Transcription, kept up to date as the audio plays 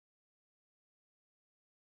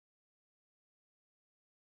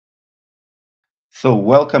So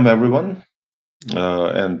welcome everyone,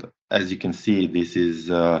 and as you can see, this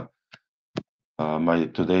is my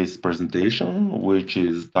today's presentation, which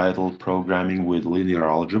is titled "Programming with Linear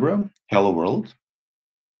Algebra." Hello world.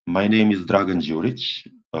 My name is Dragan Djuric,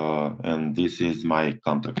 and this is my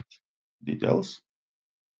contact details.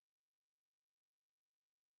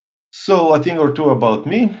 So a thing or two about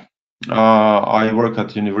me. I work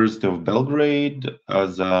at University of Belgrade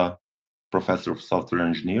as a professor of software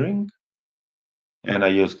engineering, and I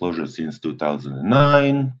use Clojure since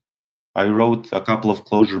 2009. I wrote a couple of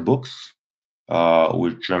Clojure books,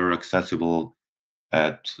 which are accessible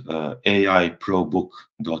at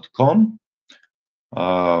aiprobook.com.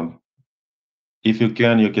 If you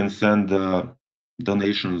can send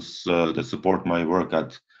donations that support my work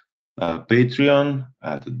at Patreon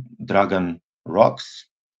at Dragan Rocks.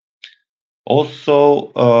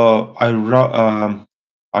 Also,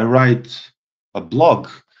 I write a blog,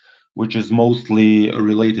 which is mostly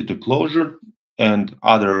related to Clojure and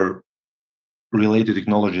other related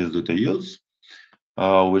technologies that I use,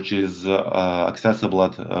 which is accessible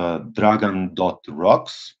at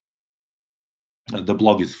dragan.rocks. The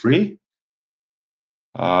blog is free.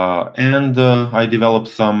 And I developed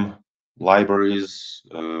some libraries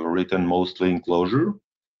written mostly in Clojure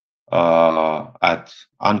at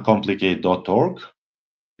uncomplicated.org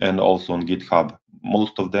and also on GitHub.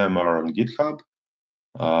 Most of them are on GitHub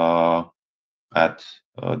at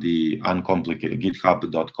the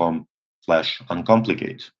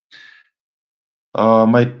github.com/uncomplicate.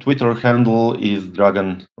 My Twitter handle is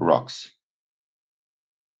Dragan Rocks.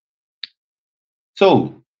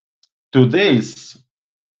 So today's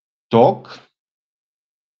talk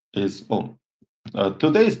is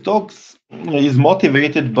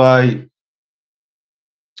motivated by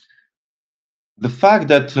the fact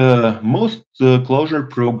that most Clojure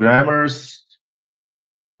programmers,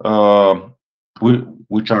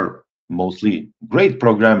 which are mostly great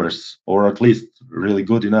programmers, or at least really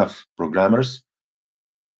good enough programmers,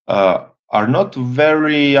 are not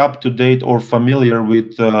very up to date or familiar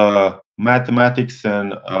with mathematics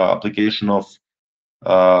and application of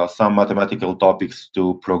some mathematical topics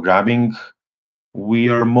to programming. We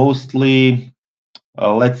are mostly,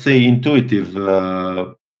 let's say, intuitive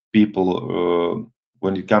people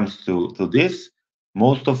when it comes to this.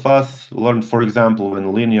 Most of us learned, for example,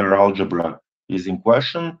 when linear algebra is in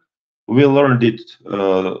question, we learned it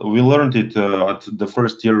at the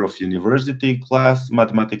first year of university class,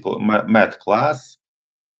 math class.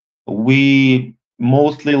 We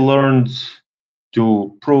mostly learned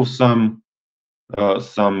to prove some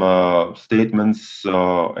statements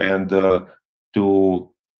and to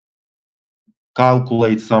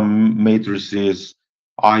calculate some matrices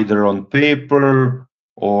either on paper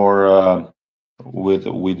or with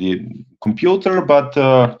the computer, but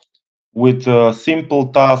with simple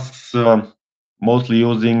tasks, mostly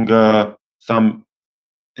using some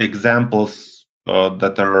examples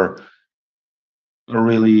that are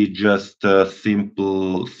really just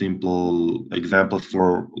simple examples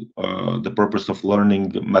for the purpose of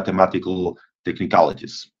learning mathematical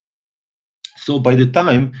technicalities. So by the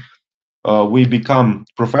time we become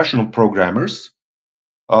professional programmers,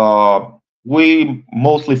 we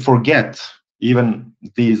mostly forget even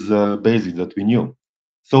these basics that we knew.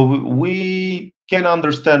 So we can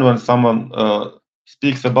understand when someone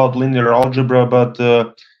speaks about linear algebra, but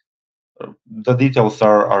the details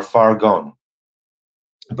are far gone.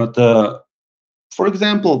 But for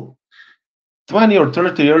example, 20 or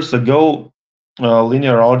 30 years ago,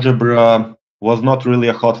 linear algebra was not really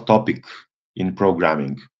a hot topic in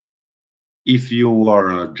programming, if you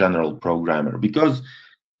are a general programmer, because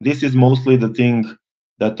this is mostly the thing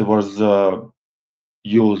that was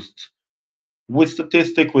used with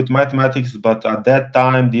statistics, with mathematics, but at that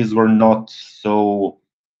time, these were not so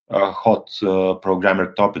hot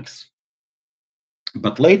programmer topics.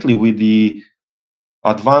 But lately, with the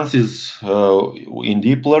advances in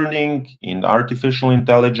deep learning, in artificial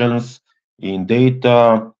intelligence, in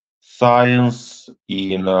data science,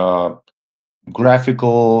 in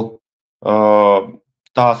graphical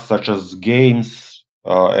tasks such as games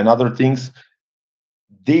and other things,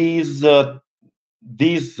 these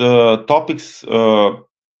topics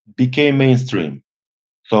became mainstream.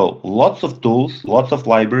 So lots of tools, lots of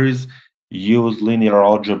libraries use linear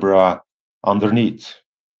algebra underneath.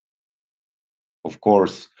 Of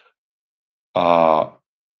course,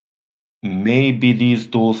 maybe these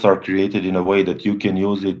tools are created in a way that you can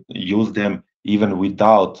use them even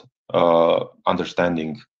without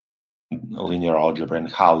understanding linear algebra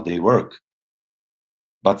and how they work.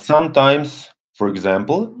 But sometimes, for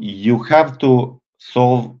example, you have to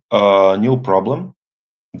solve a new problem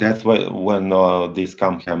That's why when these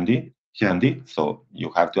come handy. So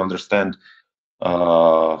you have to understand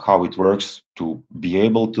how it works to be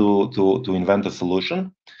able to invent a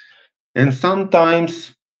solution. And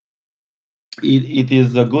sometimes it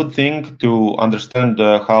is a good thing to understand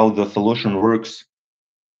how the solution works,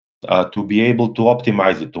 to be able to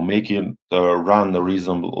optimize it, to make it run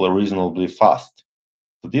reasonably fast.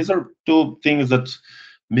 So these are two things that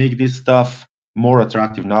make this stuff more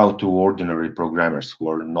attractive now to ordinary programmers who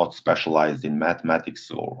are not specialized in mathematics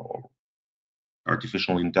or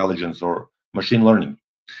artificial intelligence or machine learning.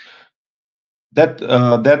 That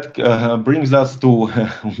brings us to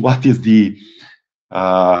what is the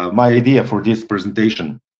my idea for this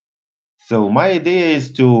presentation. So my idea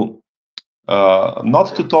is to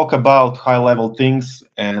not to talk about high-level things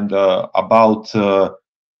and about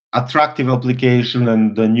attractive application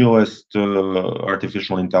and the newest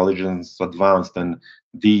artificial intelligence advanced and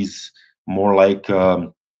these more like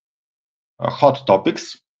hot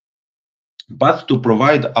topics, but to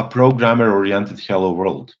provide a programmer-oriented hello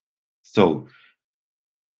world. So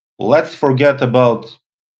let's forget about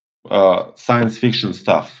science fiction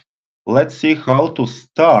stuff. Let's see how to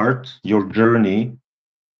start your journey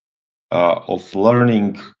of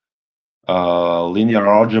learning linear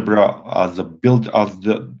algebra as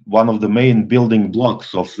one of the main building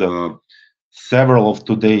blocks of several of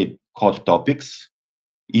today hot topics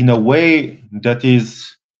in a way that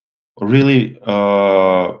is really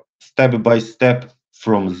step by step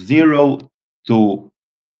from zero to,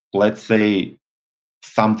 let's say,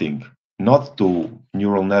 something, not to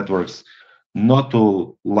neural networks, not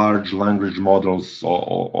to large language models,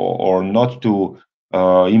 or not to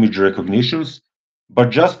image recognitions, but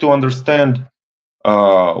just to understand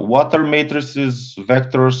what are matrices,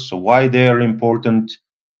 vectors, why they are important,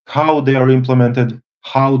 how they are implemented,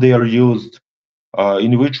 how they are used,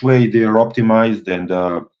 in which way they are optimized, and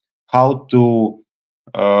how to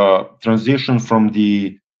transition from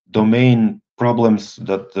the domain problems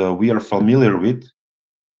that we are familiar with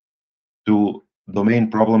to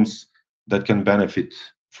domain problems that can benefit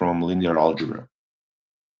from linear algebra.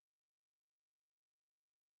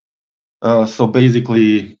 So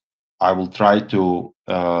basically, I will try to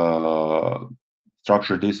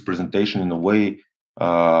structure this presentation in a way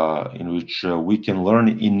in which we can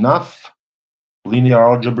learn enough linear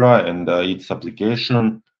algebra and its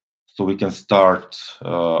application so we can start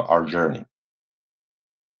our journey.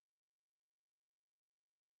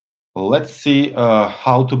 Let's see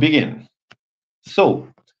how to begin. So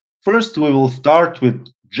first, we will start with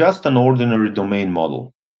just an ordinary domain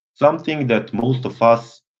model, something that most of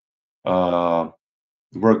us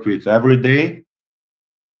work with every day.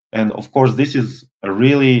 And of course, this is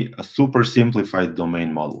a super simplified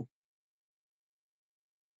domain model.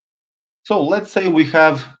 So let's say we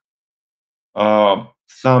have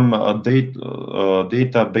some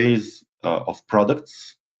database of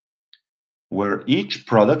products where each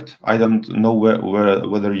product, I don't know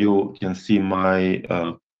whether you can see my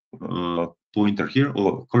pointer here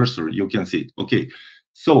or cursor, you can see it. Okay,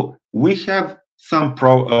 so we have some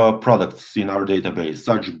products in our database,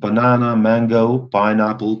 such banana, mango,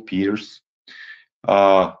 pineapple, pears.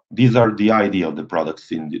 These are the idea of the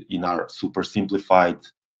products in our super simplified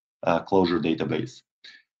Clojure database.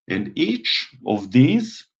 And each of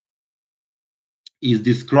these is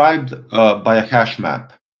described by a hash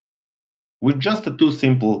map with just two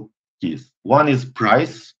simple keys. One is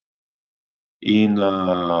price in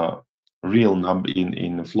real number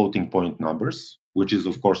in floating point numbers, which is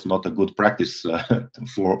of course not a good practice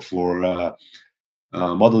for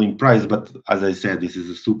modeling price. But as I said, this is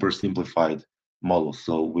a super simplified model,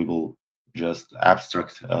 so we will just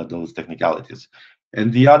abstract those technicalities.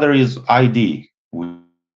 And the other is ID, which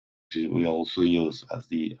we also use as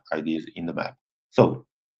the IDs in the map. So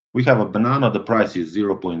we have a banana, the price is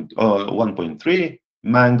 1.3,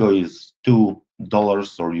 mango is $2 or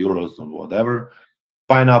euros or whatever,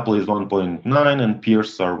 pineapple is 1.9, and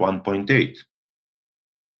pears are 1.8.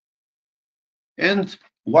 And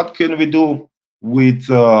what can we do with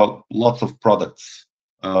lots of products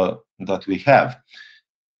that we have?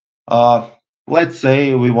 Let's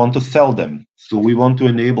say we want to sell them. So we want to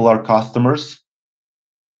enable our customers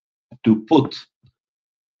to put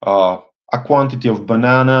a quantity of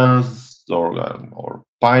bananas or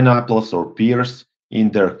pineapples or pears in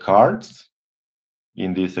their carts.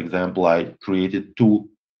 In this example, I created two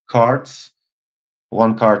carts.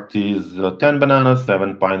 One cart is 10 bananas,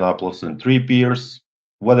 7 pineapples, and 3 pears.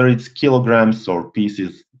 Whether it's kilograms or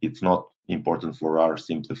pieces, it's not important for our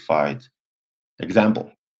simplified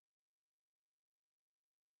example.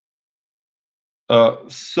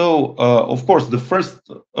 Of course, the first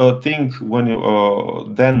thing when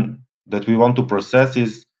then that we want to process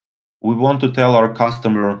is we want to tell our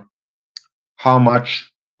customer how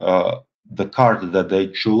much the card that they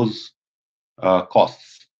choose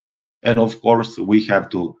costs, and of course we have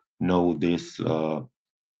to know this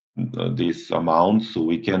amount so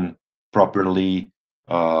we can properly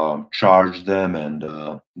charge them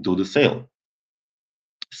and do the sale.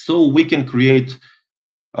 So we can create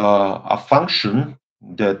a function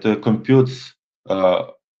that computes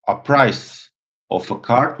a price of a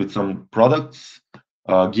card with some products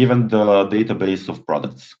given the database of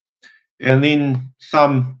products. And in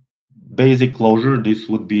some basic closure, this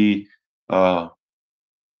would be a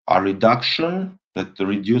reduction that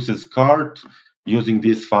reduces card using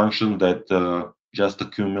this function that just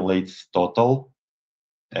accumulates total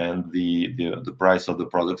and the price of the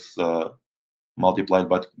products multiplied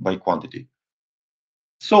by quantity.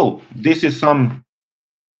 So this is some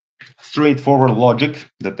straightforward logic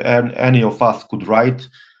that any of us could write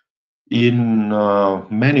in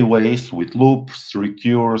many ways with loops,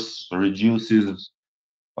 recurs, reduces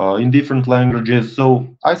in different languages.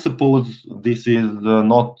 So I suppose this is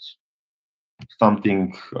not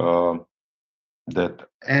something that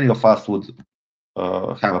any of us would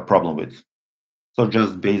have a problem with. So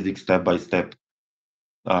just basic step-by-step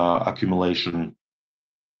accumulation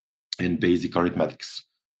in basic arithmetics.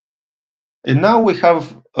 And now we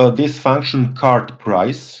have this function card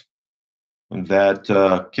price that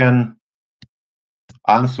can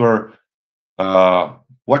answer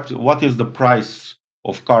what is the price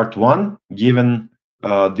of cart 1 given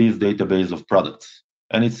this database of products.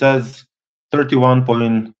 And it says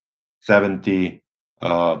 $31.70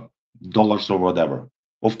 dollars or whatever.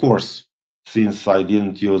 Of course, since I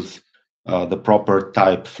didn't use the proper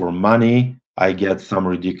type for money, I get some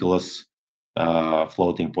ridiculous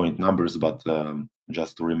floating point numbers, but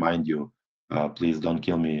just to remind you, please don't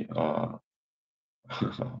kill me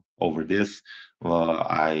over this.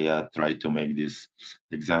 I try to make this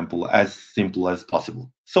example as simple as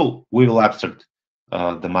possible. So we will abstract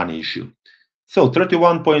the money issue. So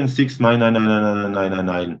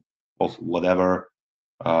 31.6999999 of whatever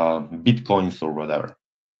bitcoins or whatever.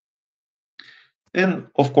 And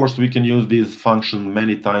of course, we can use this function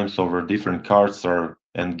many times over different cards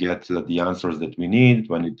and get the answers that we need,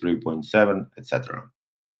 23.7, etc.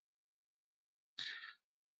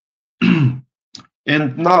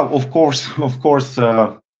 And now, of course,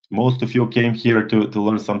 most of you came here to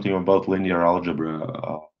learn something about linear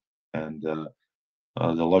algebra, and the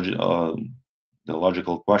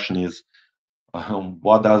logical question is,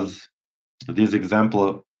 what does this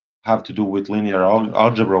example have to do with linear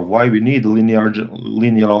algebra? Why we need linear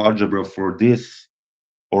algebra for this,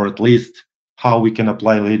 or at least how we can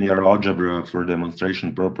apply linear algebra for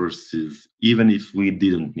demonstration purposes, even if we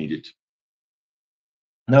didn't need it.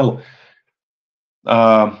 Now,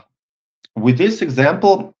 with this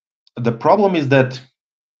example, the problem is that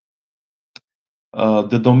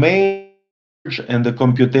the domain and the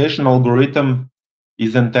computation algorithm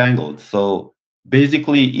is entangled. So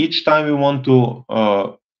basically, each time we want to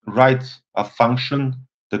write a function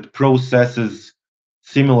that processes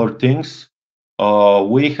similar things,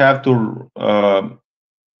 we have to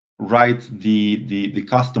write the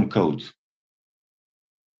custom code.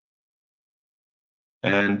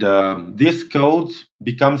 And this code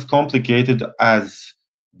becomes complicated as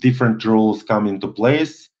different rules come into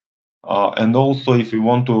place. And also, if we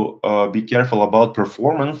want to be careful about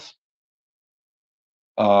performance,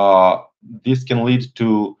 this can lead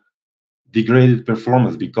to degraded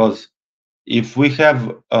performance, because if we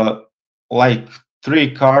have like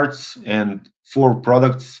 3 cards and 4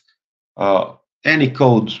 products, any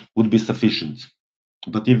code would be sufficient.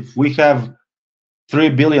 But if we have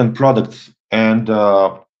 3 billion products and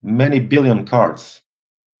many billion cards,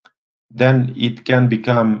 then it can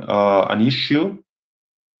become an issue,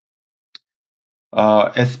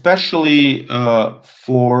 especially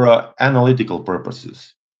for analytical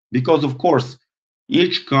purposes. Because, of course,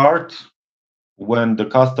 each card, when the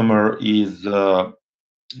customer is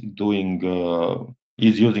using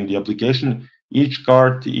the application, each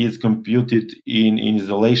card is computed in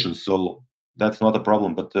isolation, so that's not a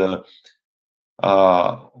problem. But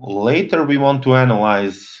later we want to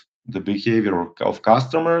analyze the behavior of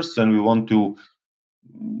customers, and we want to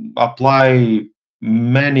apply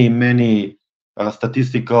many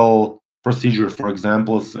statistical procedures, for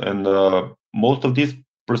examples, and most of these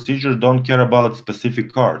procedures don't care about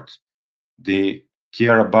specific cards. They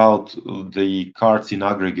care about the cards in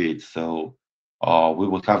aggregate. So we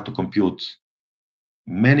would have to compute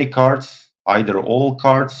many cards, either all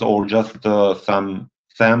cards or just some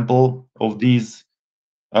sample of these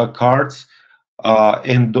cards.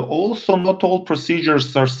 And also, not all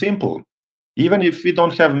procedures are simple. Even if we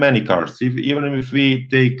don't have many cards, even if we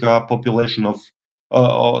take a population of,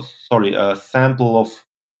 a sample of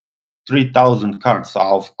 3,000 cards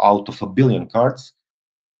out of a billion cards,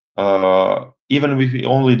 even if we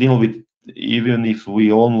only deal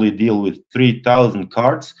with 3,000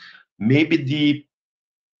 cards, maybe the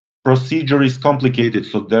procedure is complicated.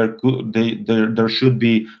 So there should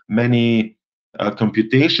be many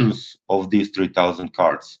computations of these 3,000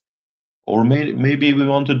 cards. Or maybe we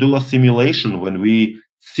want to do a simulation when we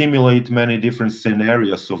simulate many different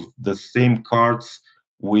scenarios of the same cards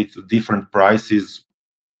with different prices.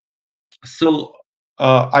 So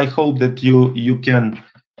I hope that you can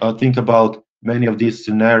think about many of these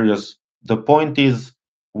scenarios. The point is,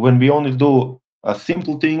 when we only do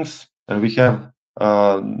simple things and we have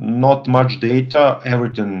not much data,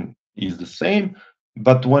 everything is the same.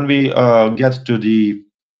 But when we get to the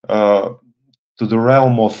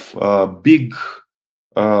realm of big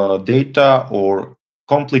data or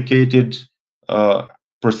complicated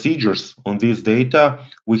procedures on this data,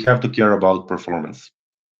 we have to care about performance.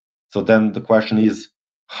 So then the question is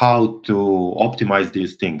how to optimize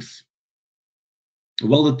these things.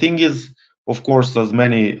 Well, the thing is, of course, as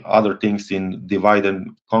many other things in divide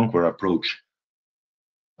and conquer approach.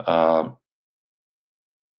 And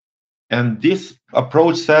this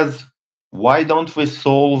approach says, why don't we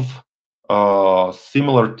solve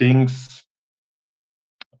similar things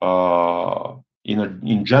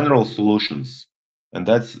in general solutions? And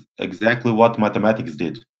that's exactly what mathematics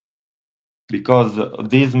did. Because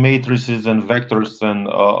these matrices and vectors and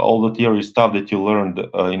all the theory stuff that you learned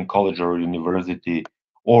in college or university,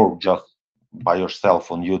 or just by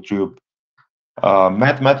yourself on YouTube,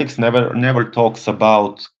 mathematics never talks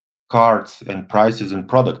about cards and prices and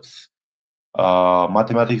products.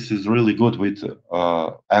 Mathematics is really good with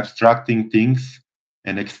abstracting things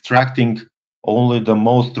and extracting only the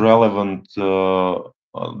most relevant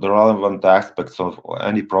aspects of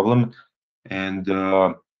any problem, and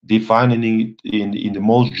defining it in the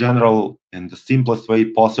most general and the simplest way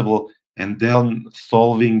possible, and then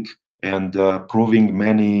solving and proving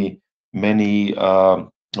many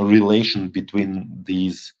relations between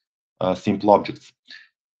these simple objects.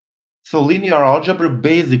 So linear algebra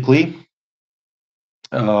basically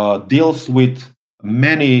deals with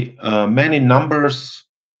many numbers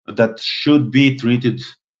that should be treated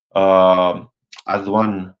as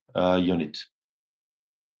one unit.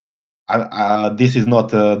 This is not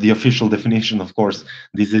the official definition, of course.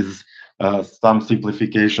 This is some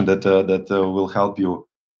simplification that will help you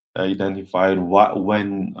identify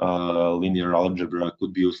when linear algebra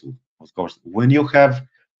could be useful. Of course, when you have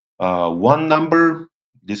one number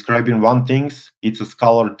describing one thing, it's a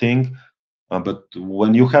scalar thing. But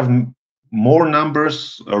when you have more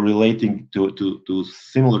numbers relating to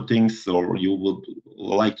similar things, or you would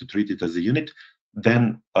like to treat it as a unit,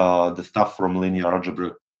 then the stuff from linear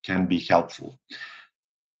algebra can be helpful.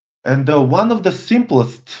 And one of the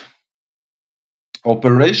simplest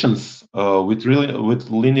operations with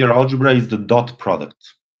linear algebra is the dot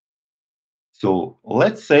product. So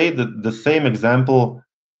let's say that the same example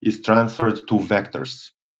is transferred to vectors.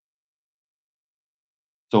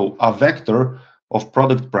 So a vector of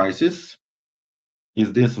product prices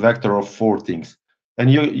is this vector of four things.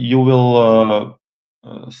 And you will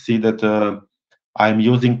see that I'm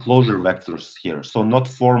using closure vectors here. So not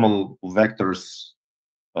formal vectors,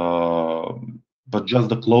 but just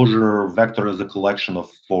the closure vector as a collection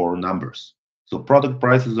of four numbers. So product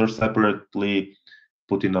prices are separately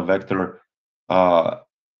put in a vector.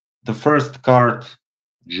 The first card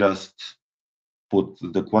just put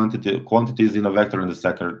the quantities in a vector, and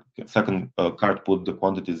the second card put the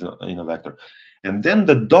quantities in a vector. And then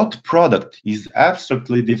the dot product is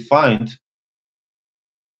abstractly defined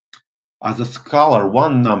as a scalar,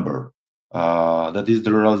 one number, that is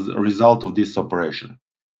the result of this operation.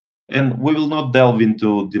 And we will not delve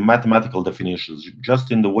into the mathematical definitions,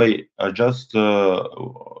 just in the way, I'll just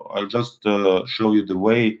show you the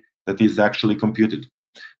way that is actually computed.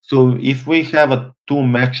 So if we have two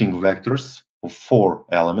matching vectors of four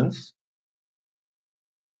elements,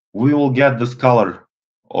 we will get the scalar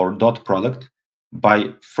or dot product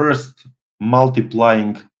by first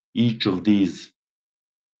multiplying each of these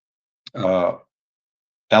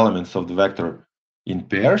elements of the vector in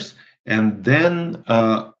pairs, and then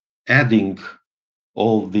adding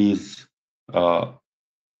all these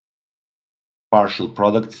partial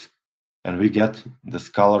products, and we get the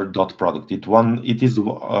scalar dot product. It is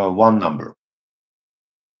one number.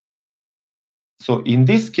 So in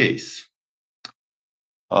this case,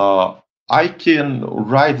 I can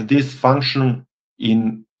write this function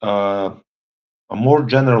in a more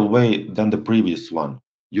general way than the previous one.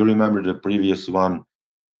 You remember the previous one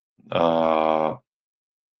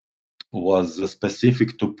was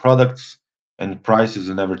specific to products and prices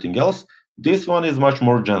and everything else. This one is much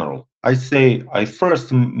more general. I say I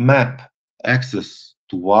first map x's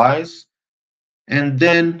to y's, and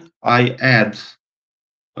then I add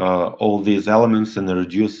all these elements and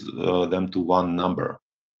reduce them to one number.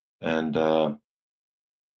 And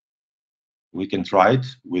we can try it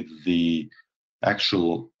with the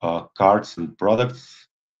actual cards and products.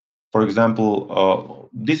 For example,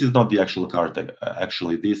 this is not the actual card.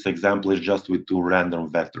 Actually, this example is just with two random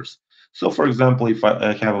vectors. So, for example, if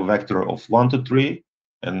I have a vector of 1 to 3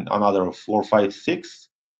 and another of 4, 5, 6,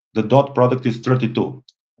 the dot product is 32.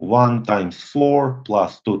 1 times 4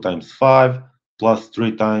 plus 2 times 5 plus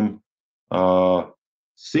 3 times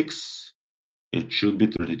 6. It should be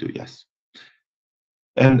 32, yes.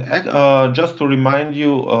 And just to remind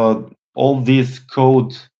you, all this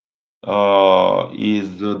code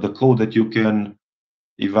is the code that you can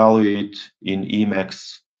evaluate in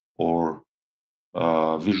Emacs or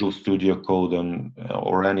Visual Studio Code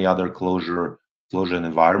or any other Clojure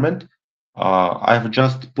environment. I have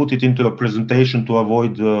just put it into a presentation to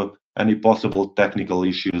avoid any possible technical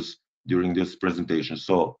issues during this presentation.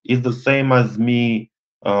 So it's the same as me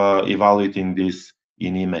evaluating this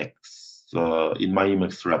in Emacs, in my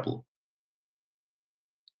Emacs REPL.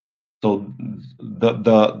 So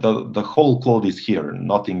the whole code is here.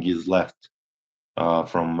 Nothing is left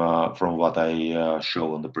from what I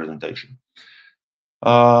show on the presentation.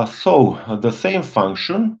 So the same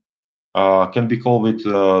function can be called with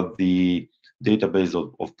the database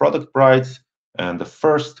of product price and the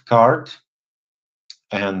first card,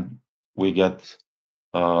 and we get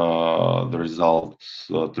the results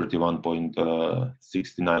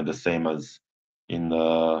 31.69, the same as in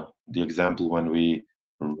the example when we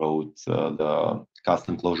wrote the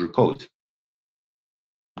custom Clojure code.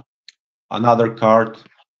 Another card,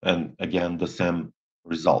 and again the same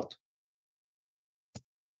result.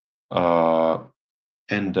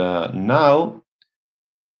 And now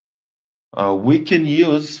we can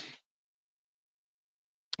use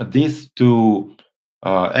this to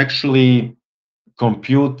actually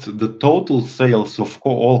compute the total sales of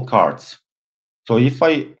all cards. So if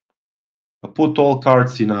I put all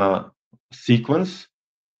cards in a sequence,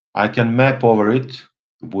 I can map over it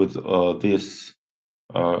with this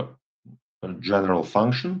general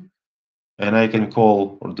function, and I can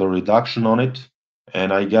call the reduction on it,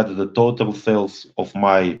 and I get the total sales of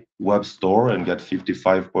my web store and get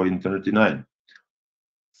 55.39.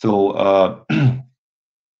 So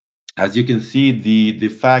as you can see, the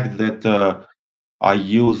fact that I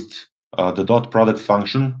used the dot product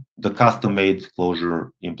function, the custom-made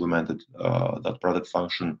Clojure implemented dot product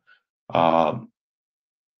function,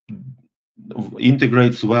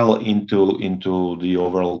 integrates well into the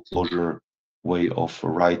overall Clojure way of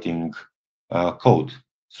writing code.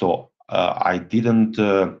 So I didn't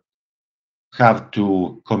have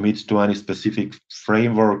to commit to any specific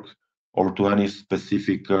framework or to any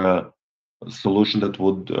specific solution that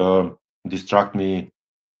would distract me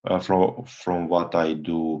from what I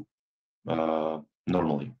do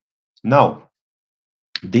normally. Now,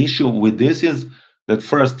 the issue with this is that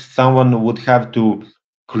first someone would have to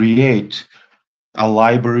create a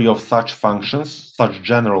library of such functions, such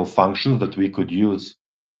general functions that we could use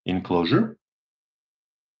in Clojure.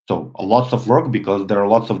 So lots of work, because there are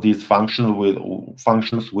lots of these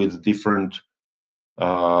functions with different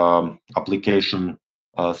application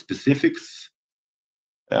specifics.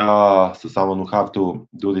 So someone will have to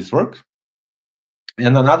do this work.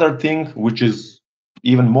 And another thing, which is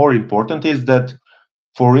even more important, is that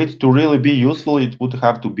for it to really be useful, it would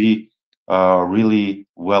have to be really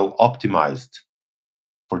well optimized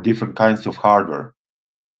for different kinds of hardware.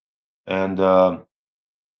 And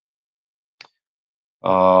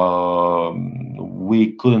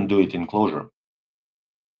we couldn't do it in Clojure.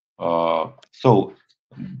 So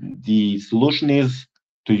the solution is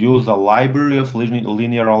to use a library of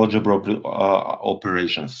linear algebra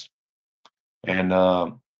operations. And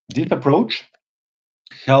this approach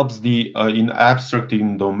helps in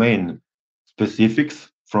abstracting domain specifics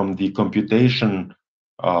from the computation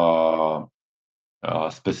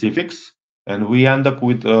specifics, and we end up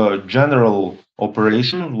with general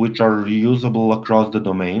operations which are reusable across the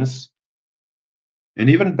domains. And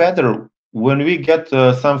even better, when we get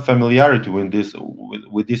some familiarity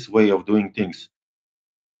with this way of doing things,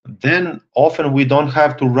 then often we don't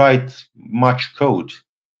have to write much code.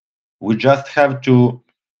 We just have to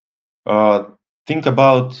think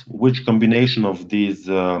about which combination of these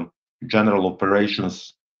general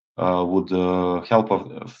operations would help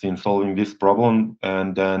us in solving this problem,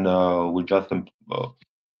 and then we just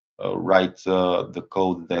write the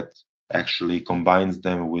code that actually combines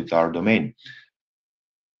them with our domain.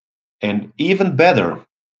 And even better,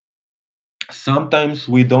 sometimes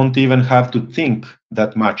we don't even have to think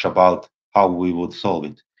that much about how we would solve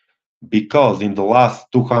it, because in the last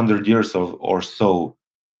 200 years or so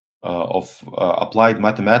of applied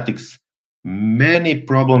mathematics, many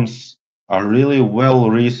problems are really well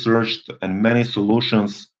researched and many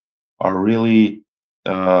solutions are really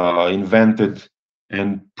invented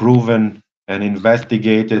and proven and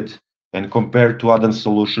investigated and compared to other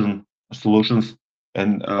solutions.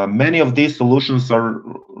 And many of these solutions are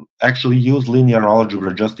actually use linear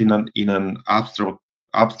algebra just in an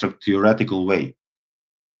abstract theoretical way.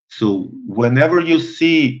 So whenever you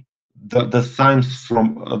see the signs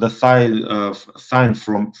from the sign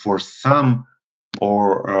from for sum,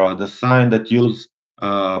 or the sign that use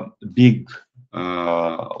big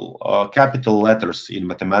capital letters in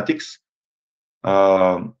mathematics,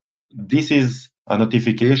 this is a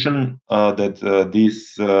notification that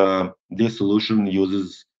this solution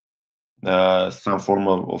uses some form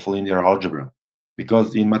of linear algebra,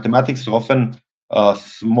 because in mathematics often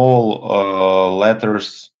small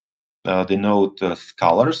letters denote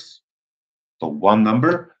scalars, so one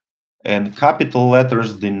number, and capital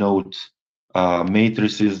letters denote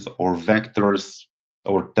matrices or vectors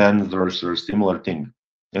or tensors or similar thing.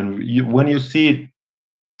 And when you see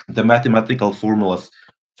the mathematical formulas,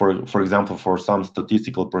 for example, for some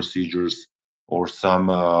statistical procedures or some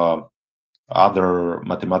other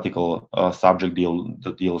mathematical subject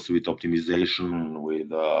that deals with optimization,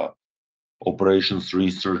 with operations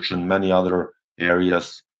research, and many other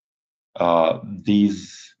areas,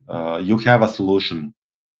 you have a solution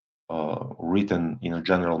written in a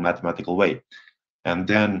general mathematical way, and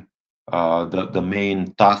then the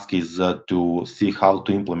main task is to see how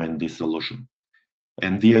to implement this solution.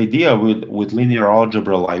 And the idea with linear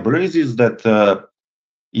algebra libraries is that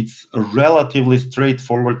it's relatively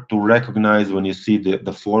straightforward to recognize when you see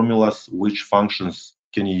the formulas, which functions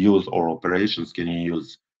can you use, or operations can you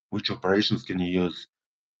use, which operations can you use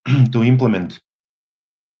to implement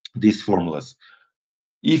these formulas.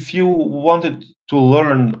 If you wanted to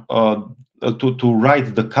learn to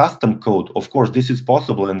write the custom code, of course, this is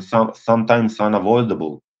possible and sometimes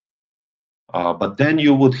unavoidable. But then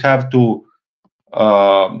you would have to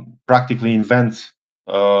practically invent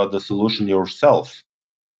the solution yourself,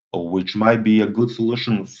 which might be a good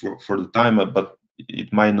solution for the time, but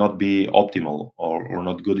it might not be optimal or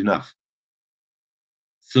not good enough.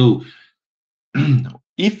 So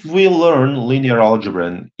if we learn linear algebra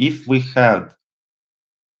and if we have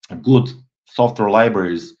good software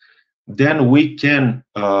libraries, then we can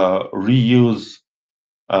reuse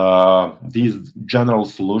these general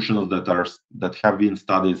solutions that have been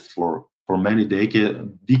studied for many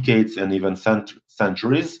decades and even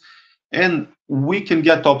centuries, and we can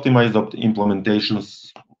get optimized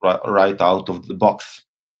implementations right out of the box.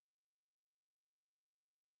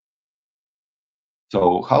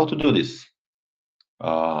 So how to do this?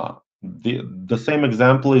 The same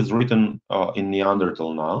example is written in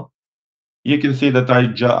Neanderthal now. You can see that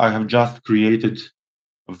I have just created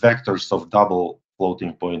vectors of double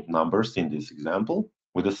floating point numbers in this example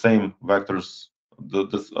with the same vectors.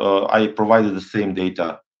 I provided the same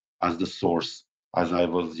data as the source as I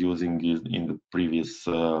was using in the previous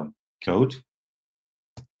code.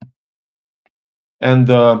 And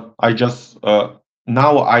I just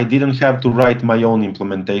now I didn't have to write my own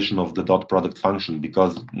implementation of the dot product function,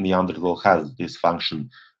 because Neanderthal has this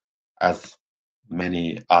function, as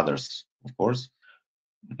many others, of course.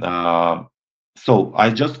 So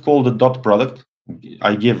I just call the dot product.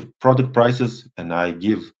 I give product prices and I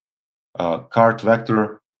give cart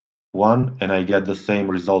vector 1, and I get the same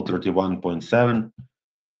result, 31.7.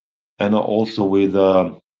 And also with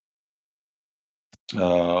the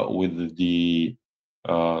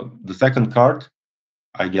second cart,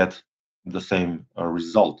 I get the same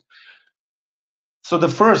result. So the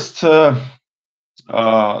first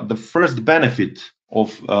benefit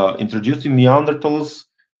of introducing Neanderthal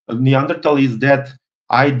is that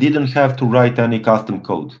I didn't have to write any custom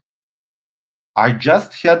code. I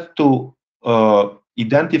just had to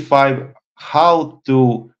identify how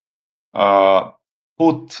to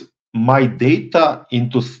put my data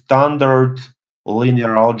into standard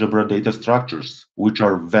linear algebra data structures, which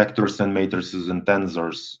are vectors and matrices and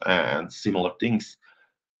tensors and similar things.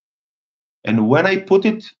 And when I put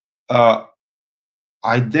it,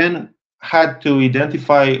 I then had to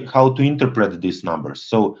identify how to interpret these numbers.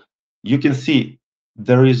 So you can see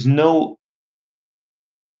there is no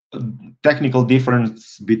technical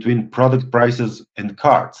difference between product prices and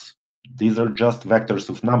cards. These are just vectors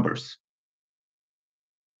of numbers.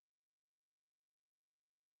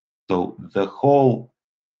 So the whole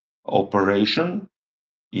operation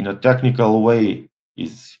in a technical way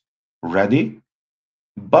is ready,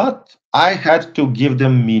 but I had to give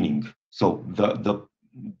them meaning. So the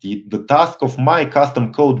task of my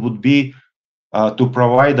custom code would be to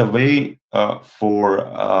provide a way for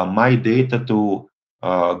my data to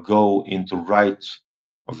go into right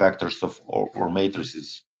vectors or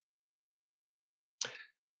matrices.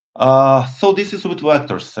 So this is with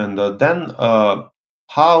vectors, and then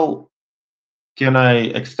how can I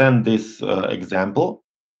extend this example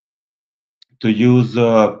to use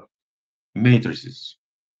matrices?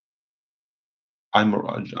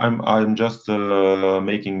 I'm just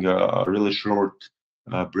making a really short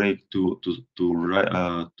break to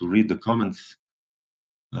read the comments.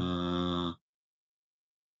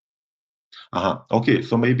 Okay,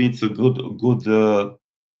 so maybe it's a good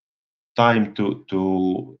time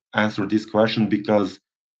to answer this question because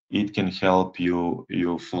it can help you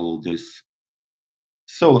follow this.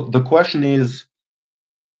 So the question is,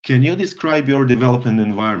 can you describe your development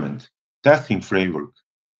environment, testing framework?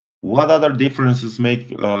 What other differences make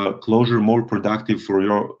Clojure more productive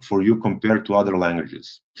for you compared to other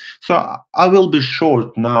languages? So I will be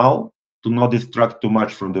short now to not distract too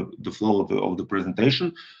much from the flow of the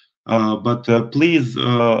presentation, but please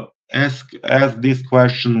ask this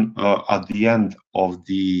question at the end of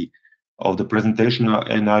the presentation,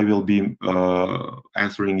 and I will be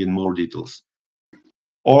answering in more details.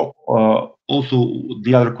 Or also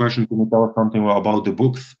the other question, can you tell us something about the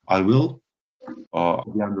books? I will. At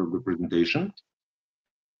the end of the presentation.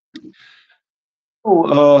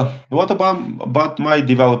 So, what about my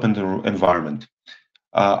development environment?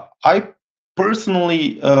 I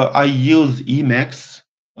personally I use Emacs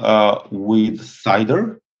with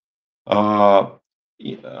Cider,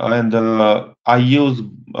 and I use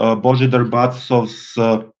Božidar Batsov's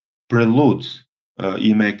Prelude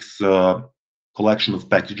Emacs collection of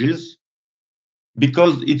packages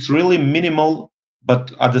because it's really minimal,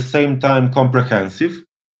 but at the same time comprehensive.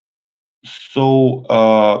 So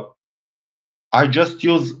I just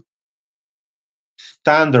use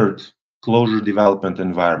standard Clojure development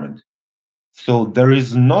environment. So there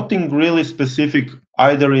is nothing really specific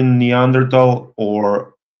either in Neanderthal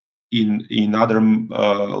or in other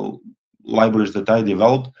libraries that I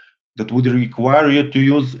developed that would require you to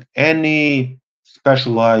use any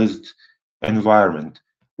specialized environment.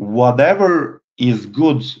 Whatever is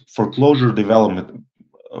good for Clojure development,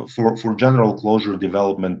 for general Clojure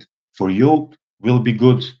development for you, will be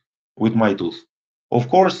good with my tools. Of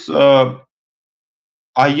course,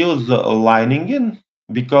 I use Leiningen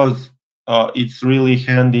because it's really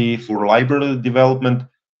handy for library development,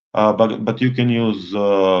 but you can use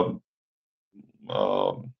other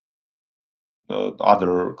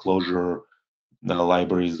Clojure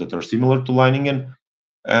libraries that are similar to Leiningen.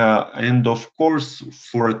 And of course,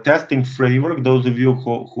 for a testing framework, those of you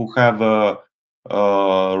who have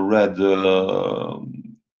read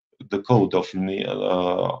the code of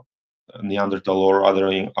Neanderthal or other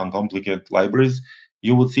uncomplicated libraries,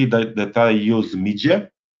 you would see that I use Midge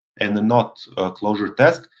and not Clojure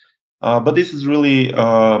test. But this is really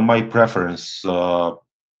my preference.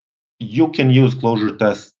 You can use Clojure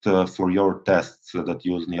test for your tests that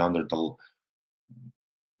use Neanderthal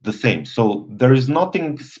the same. So there is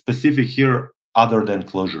nothing specific here other than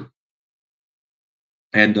Clojure.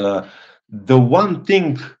 And the one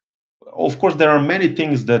thing, of course, there are many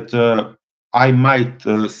things that I might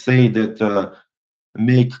say that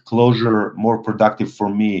make Clojure more productive for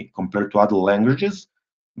me compared to other languages.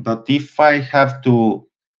 But if I have to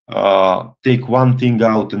take one thing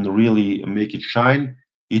out and really make it shine,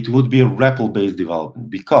 it would be REPL-based development,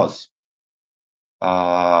 because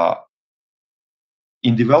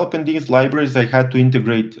in developing these libraries, I had to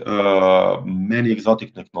integrate many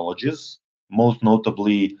exotic technologies, most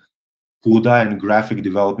notably CUDA and graphic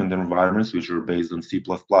development environments, which are based on C++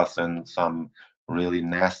 and some really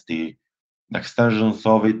nasty extensions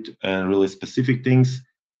of it and really specific things.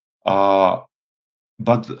 But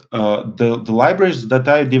the libraries that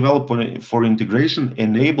I develop for integration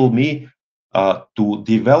enable me to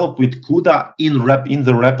develop with CUDA in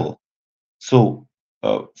the REPL. So,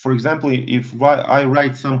 for example, if I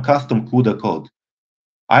write some custom CUDA code,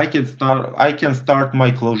 I can start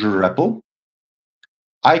my Clojure REPL.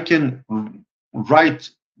 I can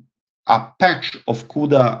write a patch of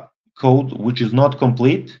CUDA code which is not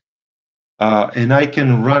complete, and I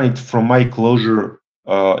can run it from my Clojure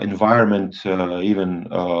environment, even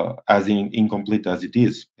as incomplete as it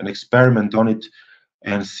is, and experiment on it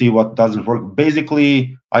and see what doesn't work.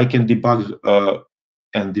 Basically, I can debug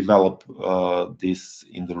and develop this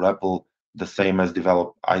in the REPL the same as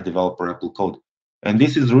I develop REPL code. And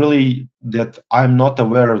this is really that I'm not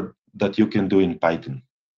aware that you can do in Python.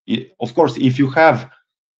 Of course, if you have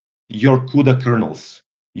your CUDA kernels,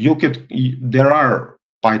 there are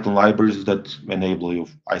Python libraries that enable you,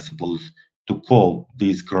 I suppose, to call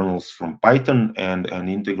these kernels from Python and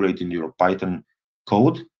integrate in your Python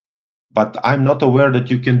code. But I'm not aware that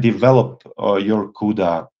you can develop your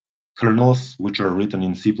CUDA kernels, which are written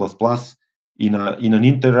in C++, in an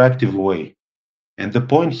interactive way. And the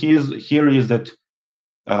point here is that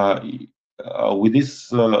with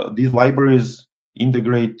these libraries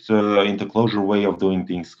integrate into Clojure way of doing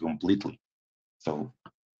things completely. So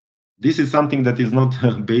this is something that is not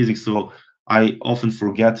basic, so I often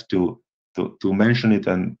forget to mention it,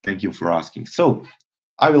 and thank you for asking. So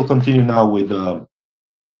I will continue now with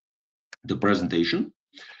the presentation.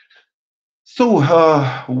 So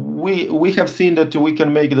we have seen that we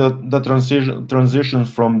can make the transition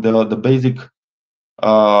from the basic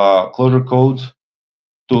Clojure code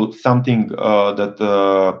to something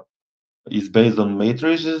that is based on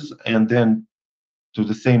matrices, and then to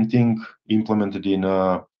the same thing implemented in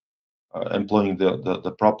employing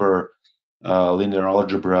the proper linear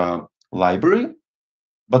algebra library.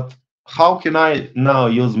 But how can I now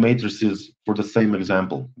use matrices for the same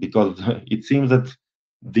example? Because it seems that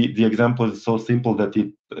the example is so simple that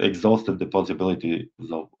it exhausted the possibilities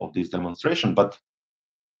of this demonstration, but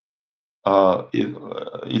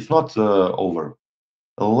it's not over.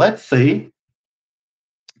 Let's say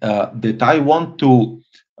that I want to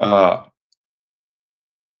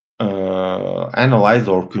analyze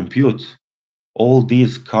or compute all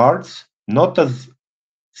these cards, not as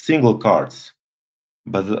single cards,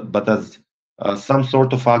 but as some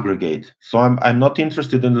sort of aggregate. So I'm not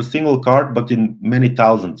interested in a single card, but in many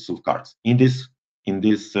thousands of cards. In this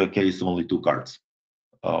case, only 2 cards.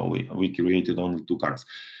 We created only 2 cards.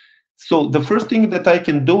 So the first thing that I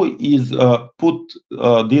can do is put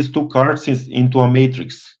these 2 cards into a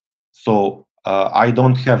matrix. So I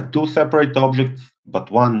don't have 2 separate objects, but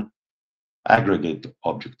 1 aggregate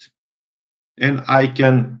object. And I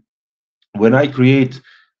can, when I create,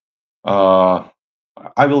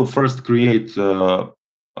 I will first create an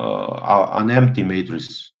empty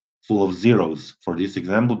matrix full of zeros for this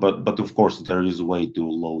example, but of course there is a way to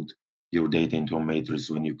load your data into a matrix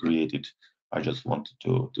when you create it. I just wanted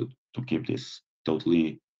to keep this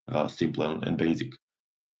totally simple and basic.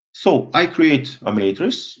 So I create a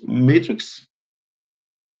matrix,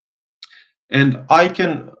 and I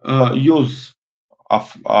can use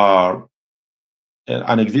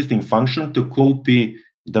an existing function to copy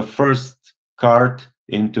the first card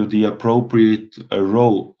into the appropriate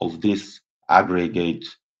row of this aggregate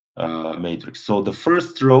matrix. So the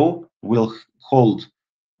first row will hold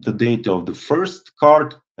the data of the first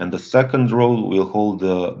card, and the second row will hold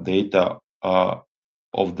the data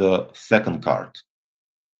of the second card.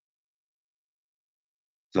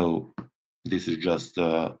 So this is just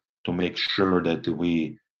to make sure that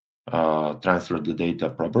we transfer the data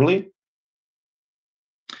properly.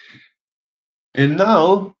 And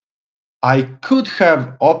now I could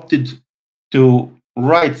have opted to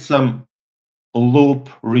write some loop,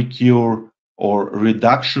 recur, or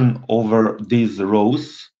reduction over these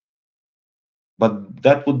rows, but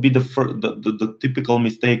that would be the typical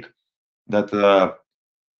mistake that a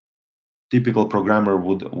typical programmer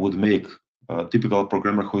would make. A typical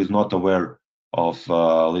programmer who is not aware of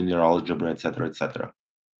linear algebra, etc., etc.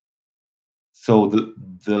 So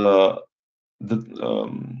the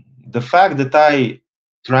fact that I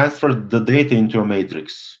transferred the data into a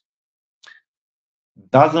matrix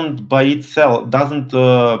doesn't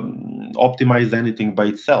optimize anything by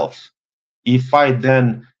itself. If I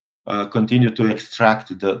then continue to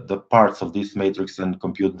extract the parts of this matrix and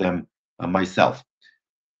compute them myself,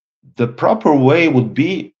 the proper way would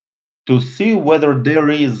be to see whether there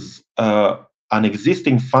is an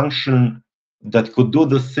existing function that could do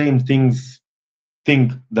the same thing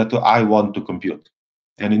that I want to compute.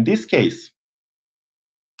 And in this case,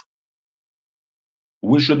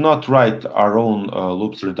 we should not write our own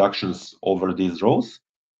loops reductions over these rows,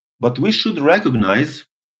 but we should recognize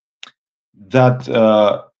that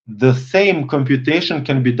the same computation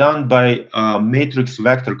can be done by matrix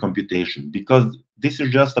vector computation, because this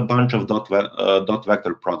is just a bunch of dot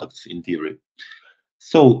vector products in theory.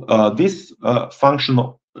 So this function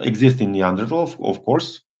exists in Neanderthal, of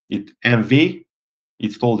course.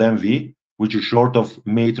 It's called MV, which is short of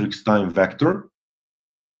matrix time vector.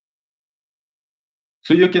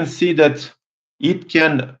 So you can see that it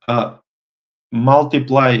can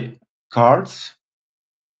multiply cards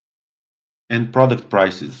and product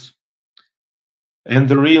prices. And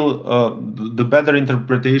the better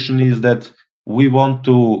interpretation is that we want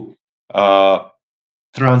to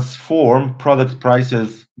transform product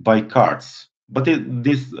prices by cards. But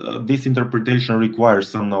this interpretation requires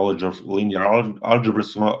some knowledge of linear algebra,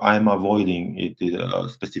 so I'm avoiding it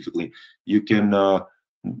specifically. You can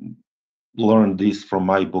learn this from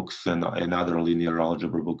my books and other linear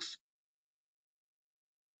algebra books.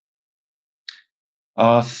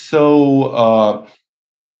 What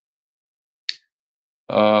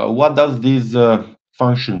does this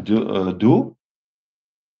function do?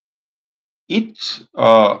 It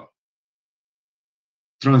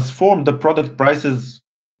transform the product prices,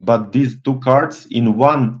 but these two cards in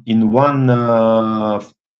one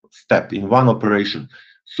step, in one operation.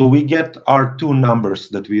 So we get our two numbers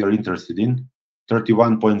that we are interested in,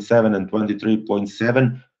 31.7 and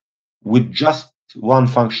 23.7, with just one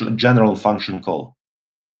function, general function call.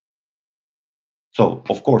 So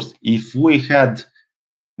of course, if we had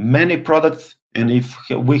many products and if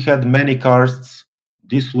we had many cards,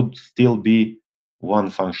 this would still be one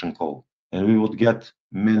function call, and we would get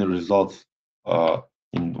many results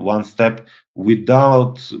in one step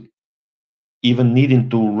without even needing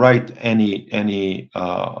to write any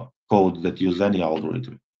code that use any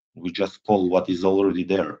algorithm. We just call what is already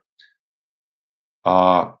there.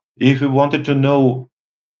 If we wanted to know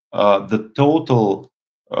the total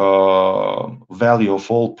value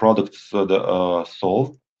of all products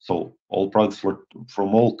solved, so all products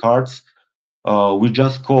from all cards, we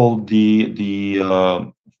just call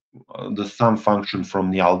the sum function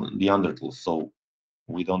from Neanderthal. So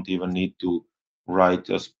we don't even need to write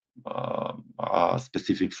a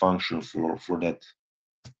specific function for that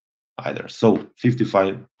either. So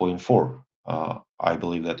 55.4, I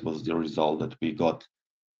believe that was the result that we got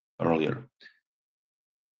earlier.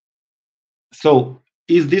 So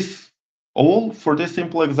is this all for this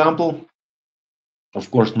simple example?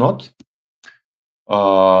 Of course not.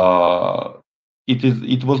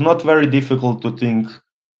 It was not very difficult to think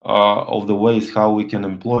of the ways how we can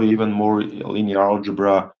employ even more linear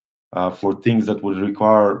algebra for things that would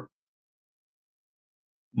require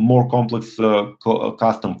more complex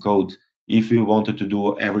custom code if we wanted to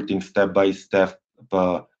do everything step by step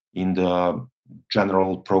in the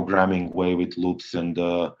general programming way with loops and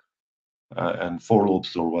for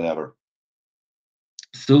loops or whatever.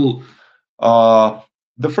 So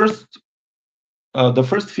the first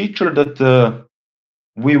feature that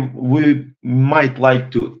we might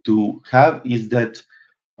like to have is that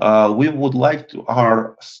we would like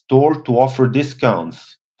our store to offer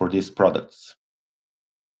discounts for these products,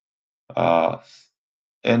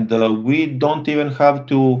 and we don't even have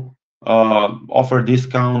to offer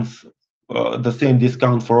discounts, the same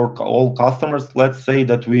discount for all customers. Let's say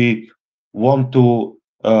that we want to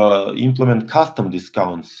implement custom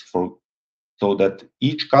discounts so that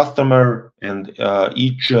each customer and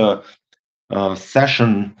each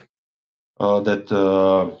session that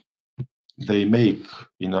they make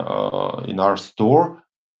in our store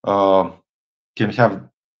can have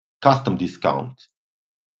custom discount.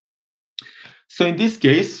 So in this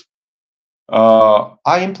case,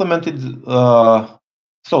 I implemented.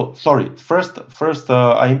 First,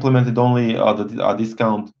 I implemented only the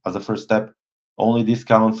discount as a first step. Only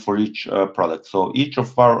discounts for each product. So each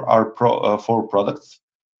of our 4 products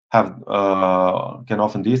have can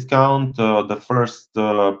often discount. The first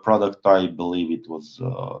product, I believe it was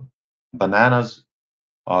bananas.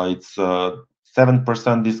 It's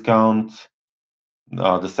 7% discount.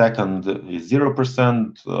 The second is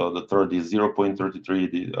 0%. The third is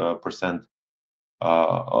 0.33%.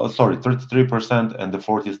 33%, and the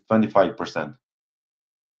fourth is 25%.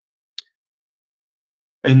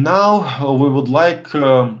 And now we would like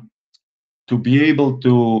to be able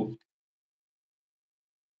to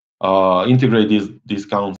integrate these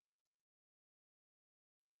discounts.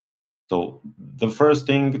 So the first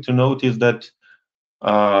thing to note is that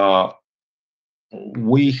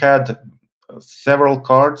we had several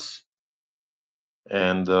cards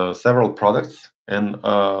and several products, and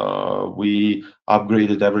we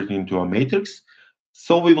upgraded everything to a matrix.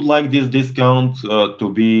 So we would like this discount to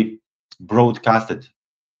be broadcasted,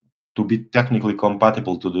 to be technically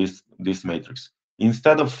compatible to this matrix.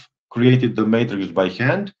 Instead of creating the matrix by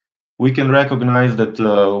hand, we can recognize that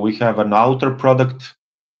we have an outer product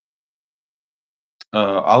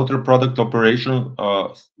operation,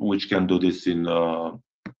 which can do this in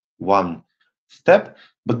one step.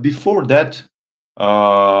 But before that,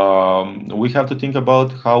 we have to think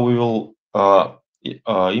about how we will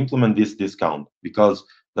implement this discount, because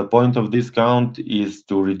the point of discount is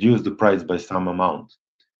to reduce the price by some amount.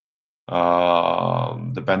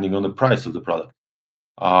 depending on the price of the product.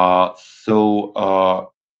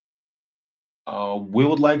 We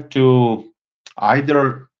would like to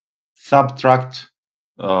either subtract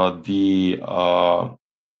the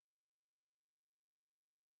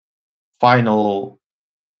final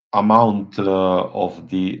amount of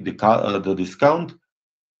the discount,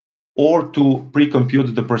 or to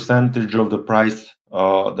pre-compute the percentage of the price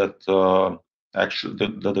that actually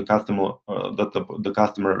the customer the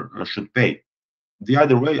customer should pay.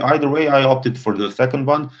 Either way, I opted for the second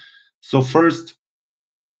one. So first,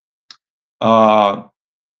 I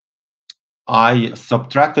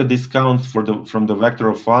subtracted discounts from the vector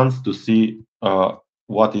of funds to see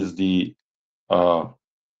what is the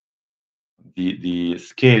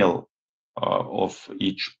scale of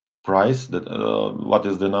each price, that what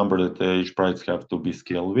is the number that each price have to be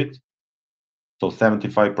scaled with. So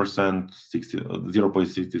 75%,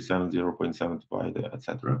 0.67, 0.75,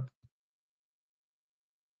 etc.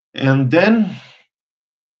 And then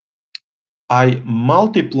I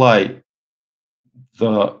multiply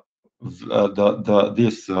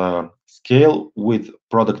this scale with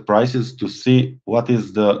product prices to see what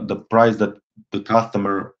is the price that the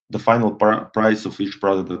customer, the final price of each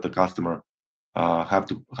product that the customer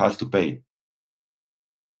has to pay.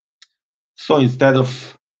 So instead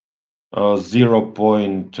of 0.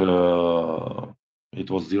 It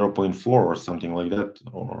was 0.4 or something like that,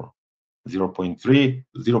 or 0.3,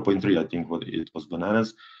 0.3, I think it was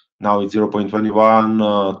bananas. Now it's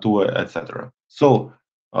 0.21, 2, etc. So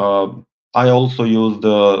I also use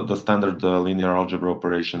the standard linear algebra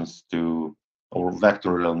operations or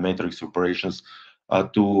vectorial matrix operations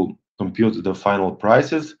to compute the final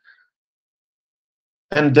prices.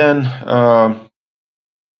 And then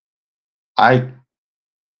I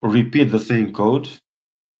repeat the same code.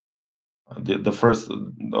 The first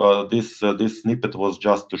this snippet was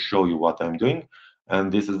just to show you what I'm doing, and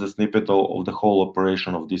this is the snippet of the whole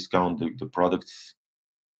operation of discount the products.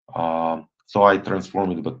 So I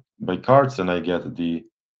transform it by cards, and I get the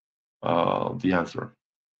answer.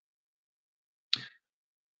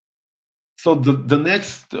 So the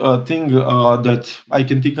next thing that I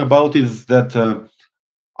can think about is that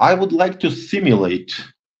I would like to simulate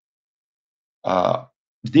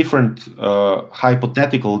different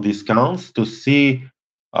hypothetical discounts to see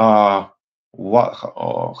how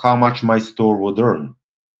much my store would earn.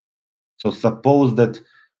 So suppose that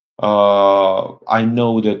I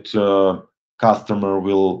know that customer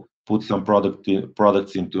will put some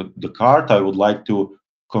products into the cart. I would like to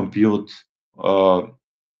compute how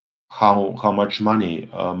much money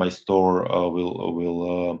my store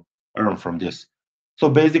will earn from this. So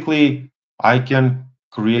basically, I can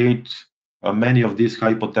create many of these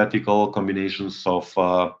hypothetical combinations of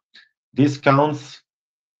discounts,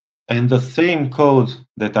 and the same code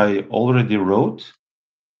that I already wrote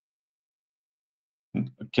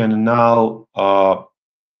can now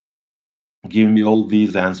give me all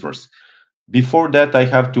these answers. Before that, I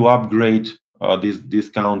have to upgrade this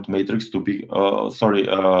discount matrix to be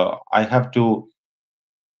I have to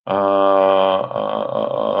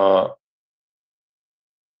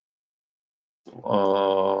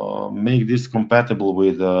make this compatible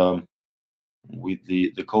with the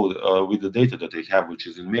code with the data that I have, which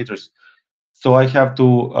is in matrix. So I have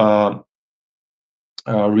to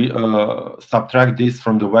subtract this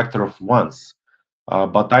from the vector of ones,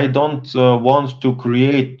 but I don't want to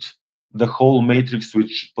create the whole matrix,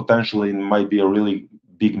 which potentially might be a really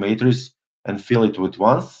big matrix, and fill it with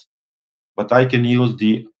ones. But I can use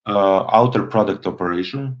the outer product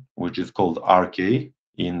operation, which is called RK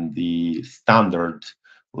in the standard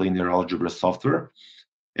linear algebra software,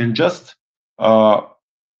 and just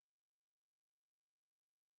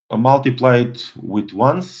multiply it with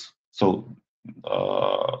ones. So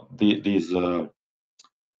these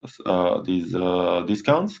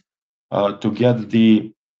discounts to get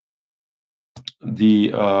the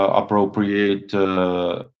appropriate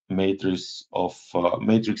matrix of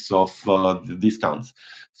the discounts.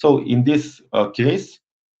 So in this case,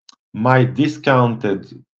 my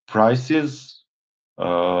discounted prices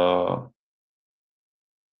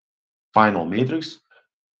final matrix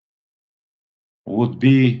would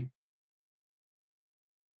be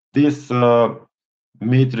this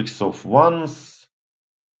matrix of ones.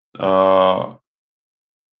 I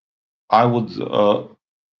would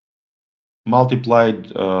multiply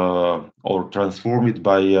it or transform it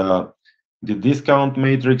by the discount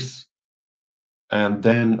matrix, and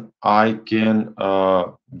then I can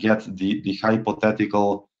get the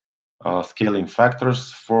hypothetical scaling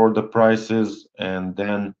factors for the prices, and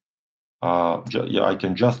then I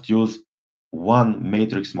can just use one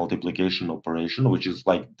matrix multiplication operation, which is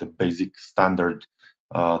like the basic standard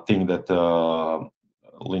thing that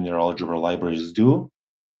linear algebra libraries do.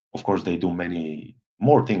 Of course, they do many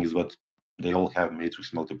more things, but they all have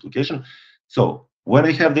matrix multiplication. So when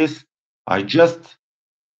I have this, I just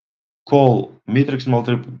call matrix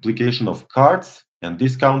multiplication of cards and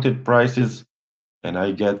discounted prices, and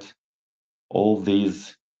I get all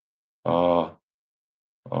these uh,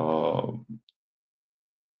 uh,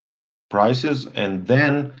 prices, and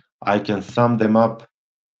then I can sum them up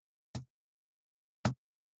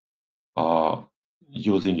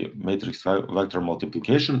using matrix vector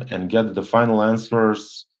multiplication and get the final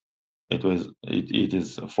answers. It is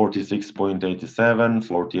 46.87,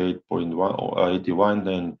 48.81,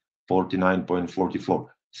 and 49.44.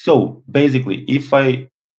 So basically, if I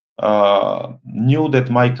knew that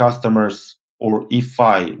my customers, or if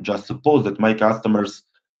I just suppose that my customers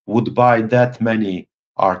would buy that many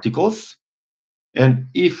articles, and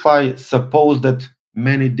if I suppose that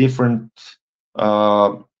many different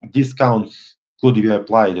discounts could be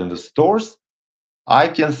applied in the stores, I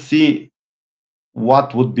can see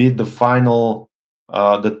what would be the final,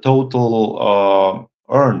 the total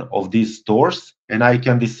earn of these stores, and I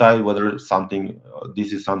can decide whether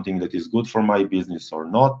this is something that is good for my business or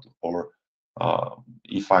not, or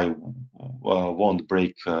if I won't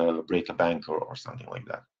break a bank or something like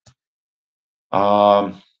that.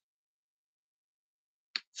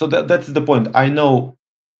 So that's the point. I know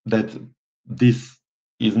that this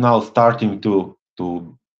is now starting to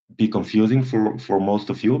be confusing for most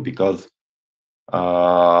of you, because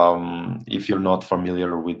if you're not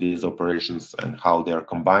familiar with these operations and how they are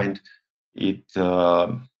combined, it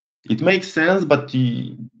makes sense, but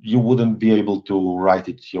you wouldn't be able to write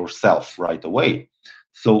it yourself right away.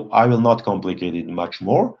 So I will not complicate it much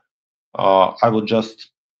more. I will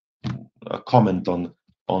just comment on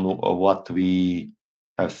what we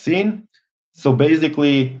have seen. So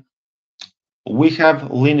basically, we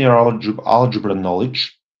have linear algebra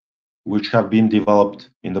knowledge, which have been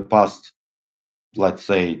developed in the past, let's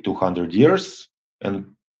say, 200 years, and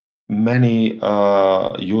many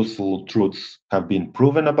useful truths have been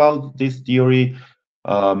proven about this theory.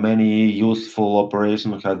 Many useful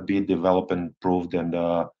operations have been developed and proved and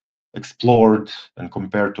explored and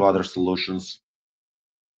compared to other solutions.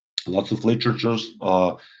 Lots of literatures.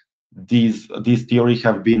 This theory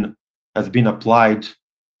has been applied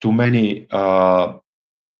to many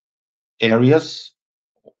areas,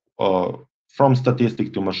 from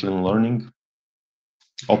statistics to machine learning,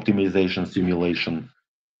 optimization, simulation,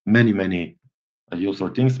 many useful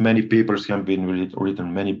things. Many papers have been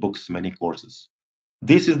written, many books, many courses.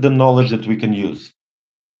 This is the knowledge that we can use.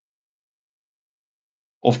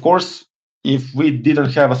 Of course, if we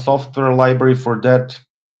didn't have a software library for that,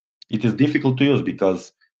 it is difficult to use,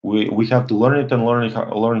 because we have to learn it and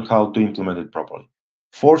learn how to implement it properly.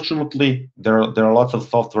 Fortunately, there are lots of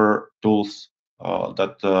software tools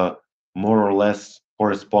that more or less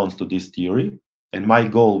corresponds to this theory. And my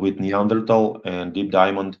goal with Neanderthal and Deep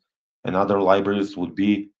Diamond and other libraries would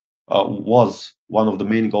be, was one of the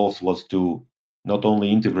main goals was to not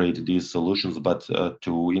only integrate these solutions, but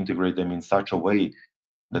to integrate them in such a way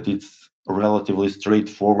that it's relatively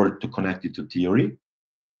straightforward to connect it to theory.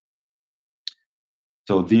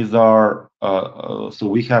 So these are, so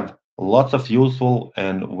we have lots of useful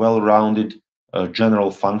and well-rounded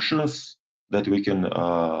general functions that we can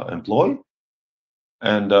employ.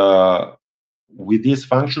 And with this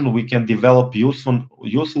function, we can develop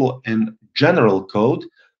useful and general code,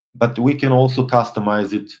 but we can also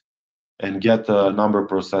customize it and get number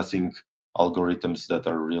processing algorithms that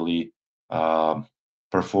are really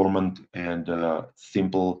performant and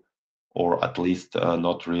simple, or at least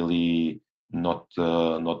not really not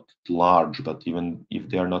large. But even if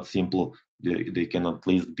they are not simple, they can at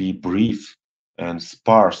least be brief and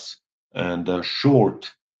sparse and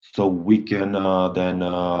short, so we can then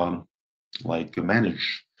like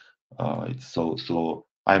manage it. So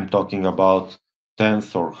I'm talking about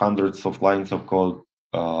tens or hundreds of lines of code,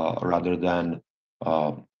 rather than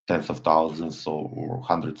tens of thousands, or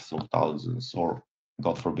hundreds of thousands, or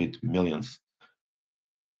God forbid, millions.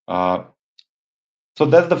 So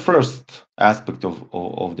that's the first aspect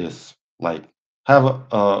of this. Like, have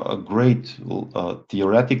a great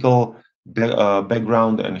theoretical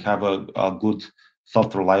background, and have a good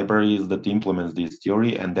software libraries that implements this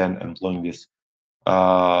theory, and then employing this.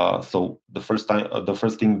 So the first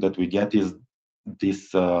thing that we get is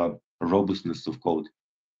this robustness of code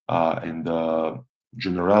and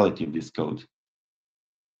generality of this code.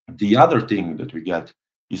 The other thing that we get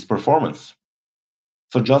is performance.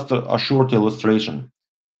 So just a short illustration.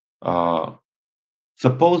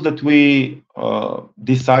 Suppose that we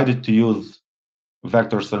decided to use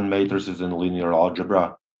vectors and matrices in linear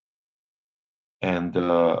algebra, and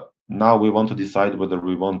now we want to decide whether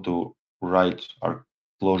we want to write our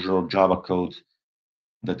Clojure or Java code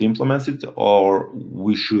that implements it, or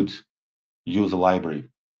we should use a library.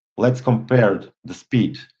 Let's compare the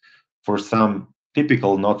speed for some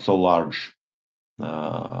typical, not so large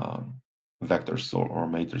vectors or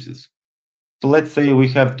matrices. So let's say we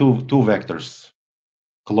have two vectors,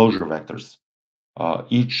 Clojure vectors,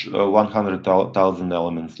 each 100,000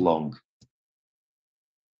 elements long.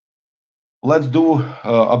 Let's do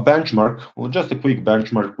a benchmark, well, just a quick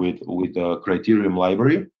benchmark with a criterion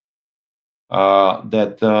library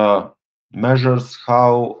that measures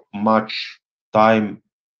how much time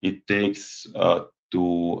it takes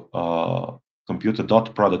to compute a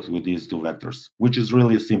dot product with these two vectors, which is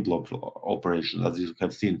really a simple operation. As you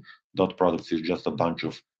have seen, dot products is just a bunch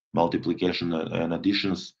of multiplication and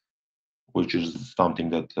additions, which is something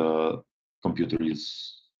that computer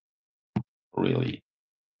is really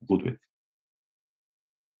good with.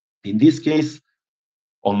 In this case,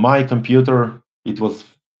 on my computer, it was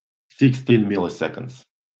 16 milliseconds,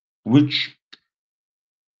 which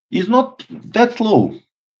is not that slow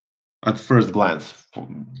at first glance.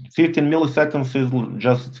 15 milliseconds is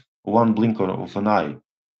just one blink of an eye,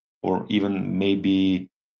 or even maybe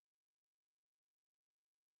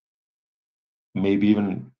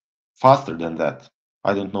even faster than that.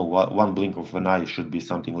 I don't know, one blink of an eye should be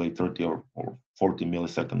something like 30 or 40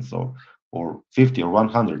 milliseconds, or 50 or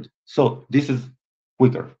 100. So this is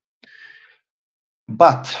quicker.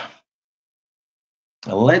 But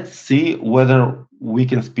let's see whether we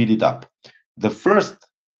can speed it up. The first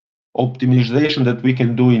optimization that we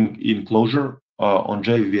can do in Clojure on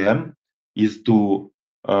JVM is to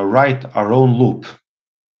write our own loop.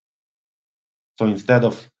 So instead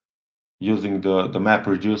of using the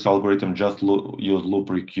MapReduce algorithm, just use loop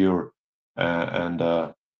recur and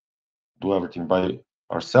do everything by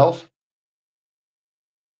ourselves.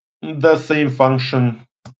 The same function,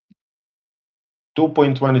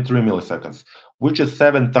 2.23 milliseconds, which is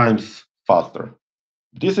 7 times faster.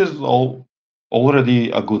 This is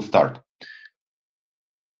already a good start.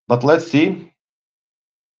 But let's see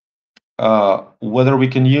whether we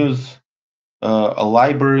can use a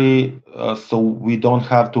library so we don't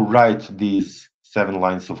have to write these 7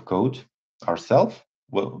 lines of code ourselves.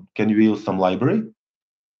 Well, can we use some library?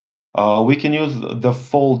 We can use the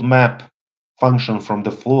fold map function from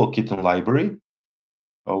the Fluokitten library,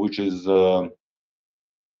 which is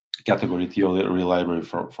category theory library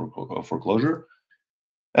for Clojure,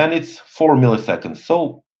 and it's 4 milliseconds.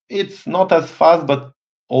 So it's not as fast, but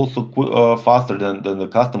also faster than the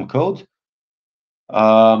custom code,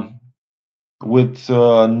 with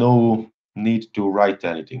no need to write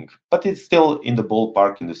anything. But it's still in the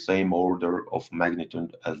ballpark, in the same order of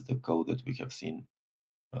magnitude as the code that we have seen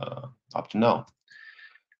up to now.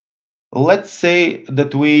 Let's say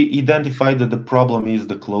that we identify that the problem is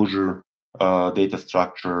the Clojure data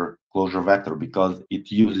structure, Clojure vector, because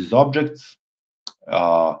it uses objects,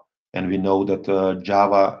 and we know that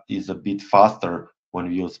Java is a bit faster when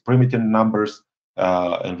we use primitive numbers,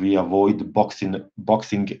 and we avoid boxing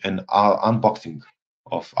and unboxing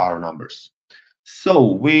of our numbers. So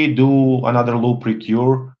we do another loop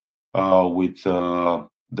recur with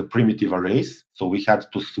the primitive arrays. So we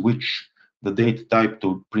had to switch the data type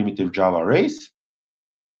to primitive Java arrays.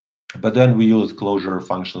 But then we use Clojure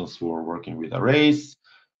functions for working with arrays,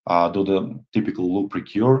 do the typical loop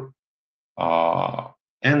recur,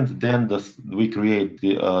 and then we create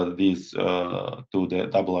these to the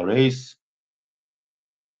double arrays.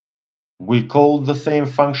 We call the same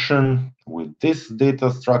function with this data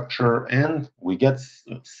structure, and we get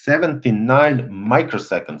 79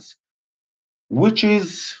 microseconds, which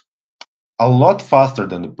is a lot faster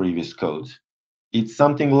than the previous code. It's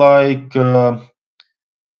something like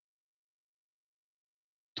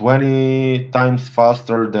 20 times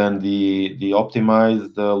faster than the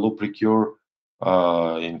optimized loop recur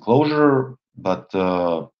in Clojure, but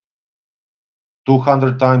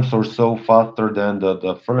 200 times or so faster than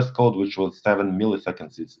the first code, which was 7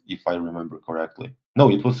 milliseconds, if I remember correctly. No,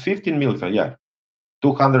 it was 15 milliseconds, yeah,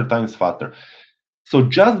 200 times faster. So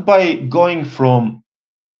just by going from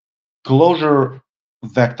Clojure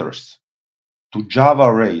vectors to Java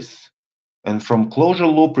arrays, and from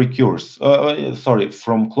Clojure loop recurs,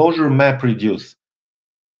 from Clojure MapReduce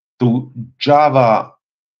to Java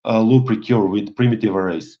loop recur with primitive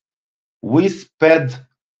arrays, we sped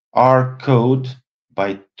our code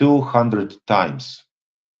by 200 times,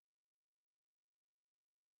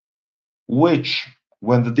 which,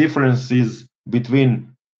 when the difference is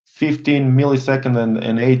between 15 millisecond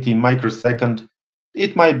and 80 microsecond,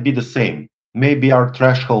 it might be the same. Maybe our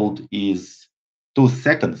threshold is 2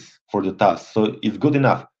 seconds for the task, so it's good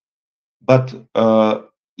enough. But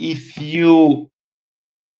if you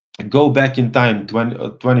go back in time,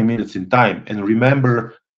 20 minutes in time, and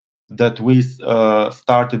remember that we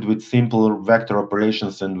started with simple vector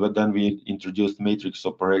operations, and then we introduced matrix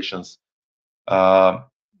operations. The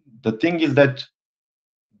thing is that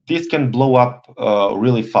this can blow up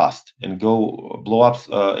really fast and blow up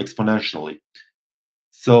exponentially.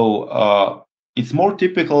 So it's more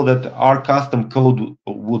typical that our custom code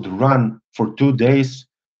would run for 2 days,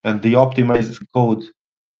 and the optimized code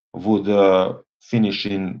would finish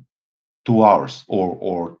in 2 hours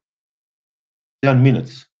or 10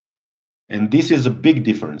 minutes. And this is a big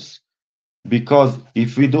difference, because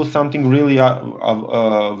if we do something really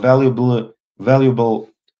valuable,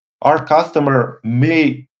 our customer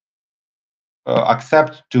may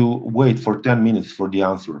accept to wait for 10 minutes for the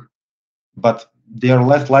answer, but they are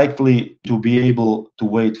less likely to be able to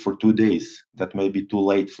wait for 2 days. That may be too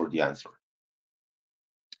late for the answer.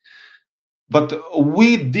 But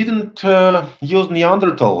we didn't use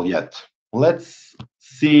Neanderthal yet. Let's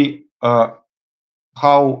see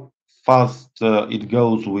how fast it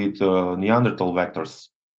goes with Neanderthal vectors.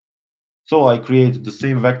 So I created the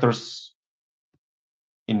same vectors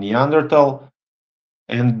in Neanderthal,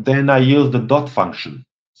 and then I used the dot function.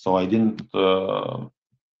 So I didn't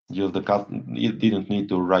use the custom. It didn't need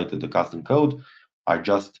to write the custom code. I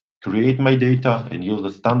just create my data and use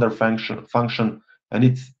the standard function, and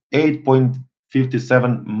it's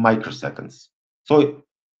 8.57 microseconds. So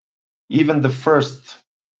even the first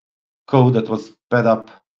code that was sped up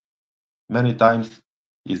many times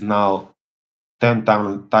is now 10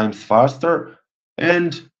 times faster,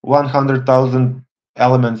 and 100,000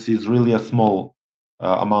 elements is really a small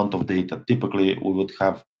amount of data. Typically, we would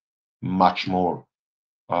have much more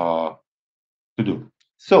to do.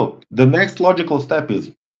 So the next logical step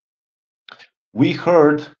is, we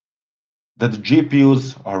heard that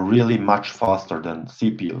GPUs are really much faster than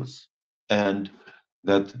CPUs, and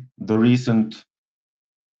that the recent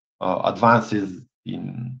advances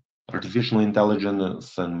in artificial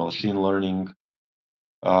intelligence and machine learning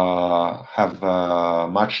have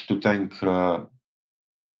much to thank to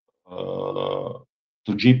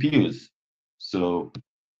GPUs. So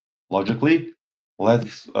logically,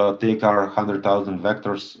 let's take our 100,000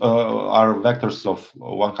 vectors, our vectors of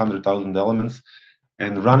 100,000 elements,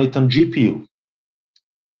 and run it on GPU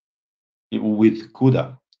with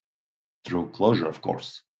CUDA through Clojure, of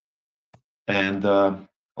course. And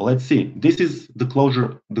let's see. This is the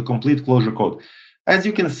complete Clojure code. As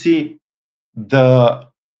you can see, the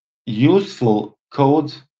useful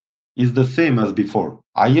code is the same as before.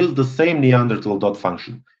 I use the same Neanderthal dot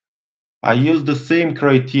function. I use the same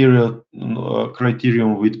criterion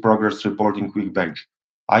with progress reporting quick bench.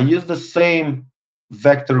 I use the same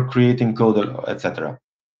vector creating code, etc.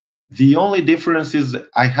 The only difference is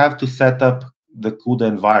I have to set up the CUDA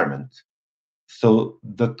environment. So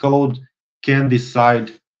the code can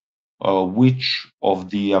decide which of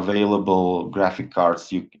the available graphic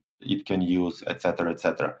cards it can use, etc.,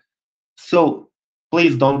 etc. So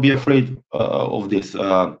please don't be afraid of this.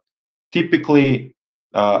 Typically,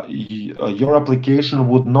 your application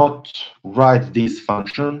would not write this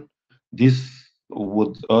function. This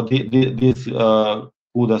would this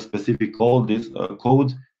CUDA specific code. This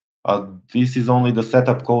code. This is only the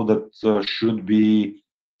setup code that should be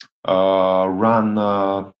run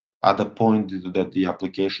at the point that the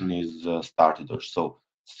application is started, or so.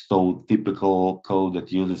 So typical code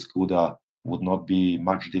that uses CUDA would not be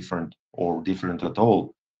much different or different at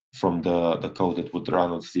all from the code that would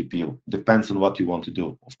run on CPU. Depends on what you want to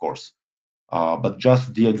do, of course. But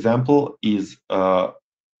just the example is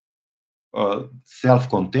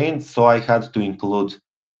self-contained, so I had to include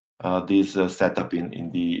this setup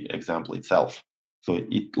in the example itself. So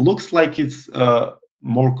it looks like it's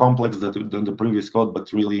more complex than the previous code,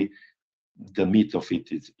 but really the meat of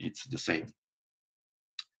it is it's the same.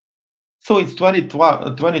 So it's 22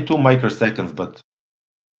 microseconds, but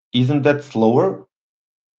isn't that slower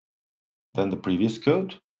than the previous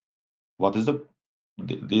code? What is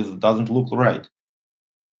this doesn't look right.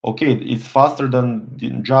 Okay, it's faster than the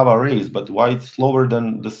Java arrays, but why it's slower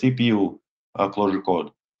than the CPU Clojure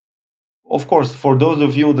code? Of course, for those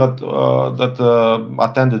of you that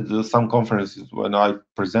attended some conferences when I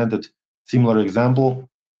presented similar examples,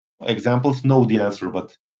 know the answer,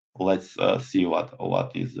 but let's see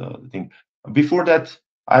what is the thing. Before that,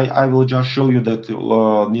 I will just show you that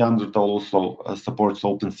Neanderthal also supports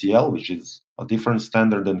OpenCL, which is a different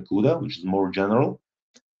standard than CUDA, which is more general.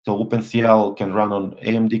 So OpenCL can run on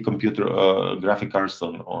AMD computer graphic cards,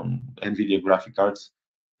 on NVIDIA graphic cards.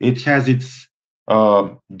 It has its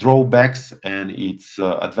drawbacks and its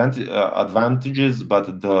advantages,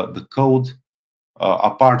 but the code,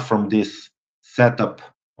 apart from this setup,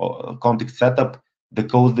 context setup, the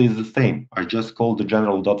code is the same. I just call the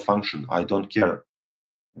general dot function. I don't care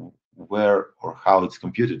where or how it's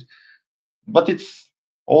computed. But it's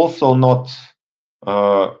also not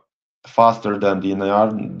faster than the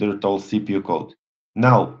Neanderthal CPU code.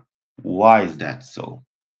 Now, why is that so?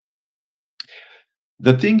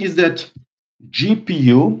 The thing is that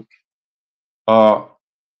GPU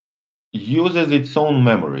uses its own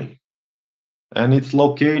memory, and it's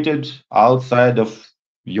located outside of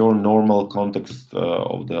your normal context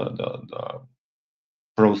of the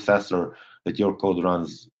processor that your code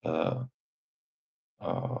runs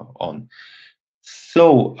on.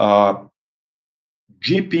 So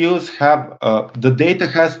GPUs have the data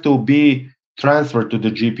has to be transferred to the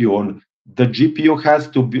GPU, and the GPU has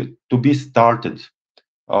to be started.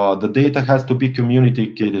 The data has to be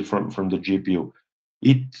communicated from the GPU.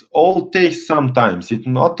 It all takes some time. It's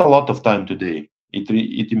not a lot of time today.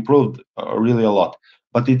 It improved really a lot,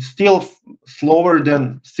 but it's still slower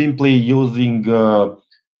than simply using the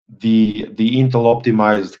Intel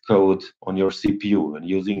optimized code on your CPU and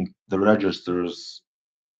using the registers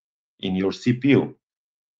in your CPU.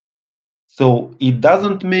 So it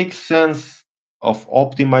doesn't make sense of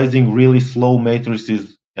optimizing really slow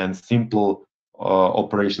matrices and simple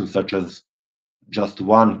operations such as just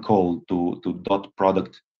one call to dot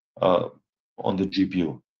product on the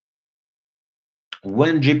GPU.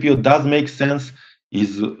 When GPU does make sense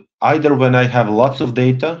is either when I have lots of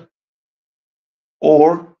data,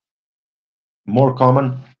 or more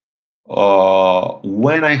common,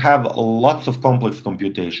 when I have lots of complex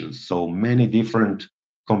computations, so many different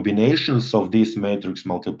combinations of this matrix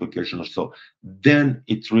multiplication or so, then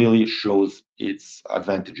it really shows its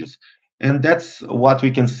advantages. And that's what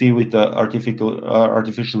we can see with the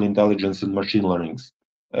artificial intelligence and machine learning.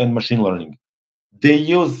 They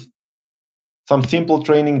use some simple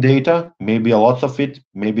training data, maybe a lot of it,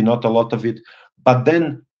 maybe not a lot of it, but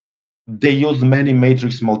then they use many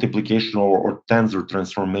matrix multiplication or tensor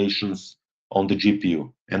transformations on the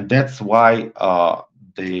GPU, and that's why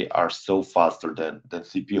they are so faster than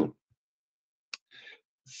CPU.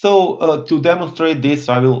 So to demonstrate this,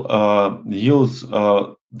 I will use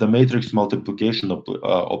the matrix multiplication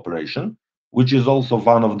operation, which is also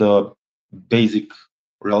one of the basic,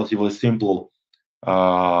 relatively simple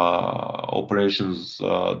operations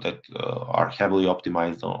that are heavily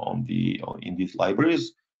optimized in these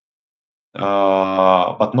libraries.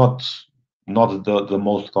 But not the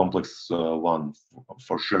most complex one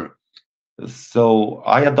for sure. So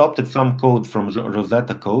I adopted some code from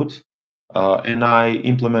Rosetta code, and I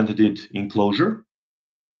implemented it in Clojure.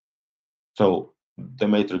 So the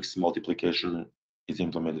matrix multiplication is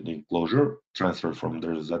implemented in Clojure, transferred from the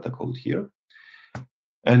Rosetta code here.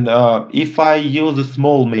 And if I use a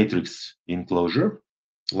small matrix in Clojure,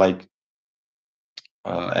 like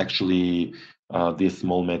actually this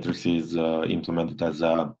small matrix is implemented as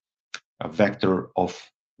a vector of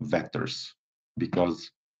vectors, because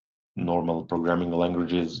normal programming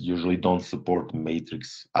languages usually don't support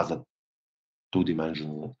matrix as a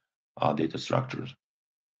two-dimensional data structure.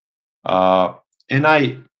 And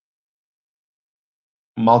I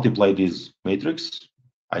multiply this matrix.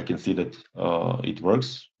 I can see that it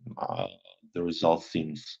works. The result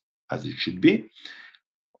seems as it should be.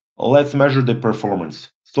 Let's measure the performance.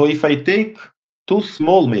 So if I take two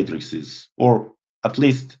small matrices, or at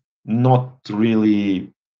least not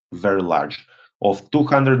really very large, of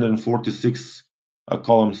 246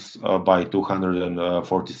 columns by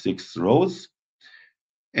 246 rows,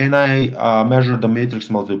 and I measure the matrix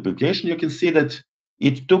multiplication, you can see that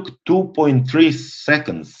it took 2.3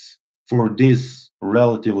 seconds for this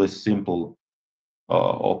relatively simple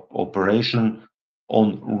operation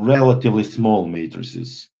on relatively small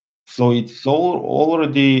matrices. So it's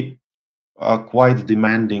already quite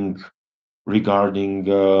demanding regarding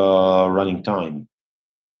running time.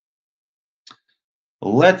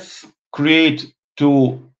 Let's create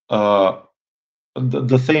two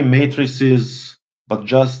the same matrices, but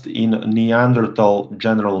just in Neanderthal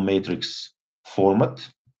general matrix format,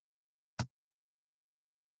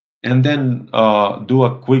 and then do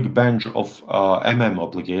a quick bench of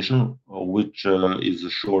application, which is a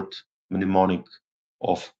short mnemonic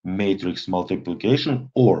of matrix multiplication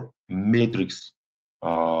or matrix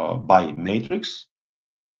by matrix,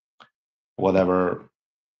 whatever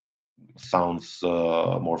sounds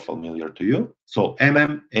more familiar to you. So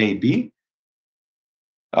MMAB,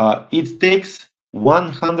 it takes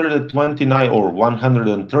 129 or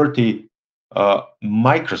 130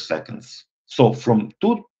 microseconds. So from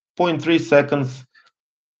 2.3 seconds,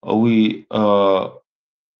 we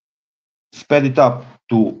sped it up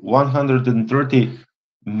to 130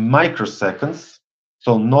 microseconds.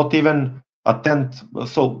 So not even a tenth.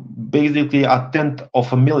 So basically a tenth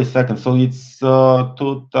of a millisecond. So it's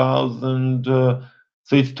 2000.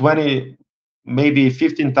 So it's 20, maybe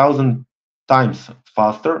 15,000 times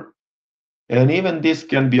faster. And even this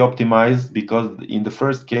can be optimized because in the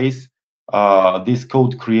first case, this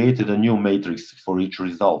code created a new matrix for each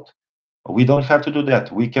result. We don't have to do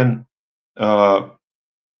that. We can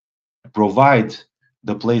provide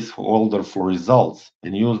the placeholder for results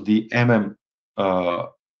and use the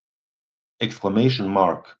exclamation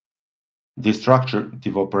mark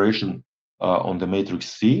destructive operation on the matrix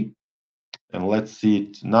C. And let's see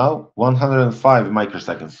it now, 105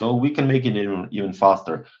 microseconds. So we can make it even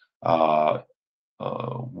faster,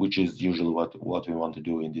 which is usually what we want to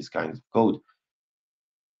do in this kind of code.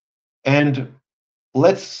 And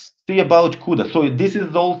let's see about CUDA. So this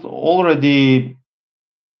is also already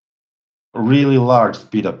really large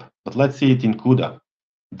speedup, but let's see it in CUDA.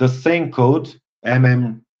 The same code,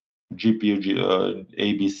 GPU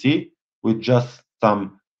ABC, with just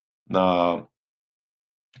some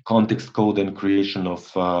context code and creation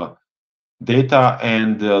of data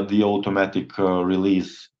and the automatic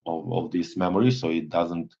release of this memory, so it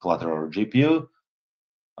doesn't clutter our GPU.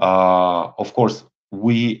 Of course,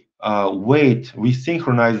 we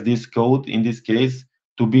synchronize this code in this case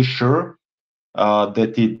to be sure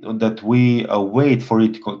that we wait for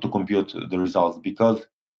it to compute the results, because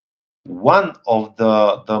one of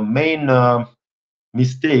the main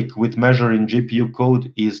mistake with measuring GPU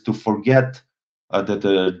code is to forget that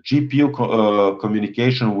the GPU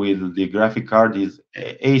communication with the graphic card is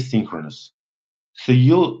asynchronous. So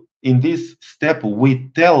in this step, we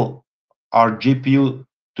tell our GPU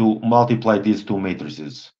to multiply these two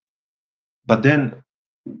matrices, but then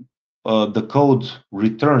the code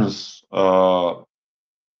returns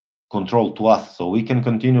control to us, so we can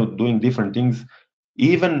continue doing different things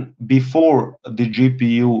even before the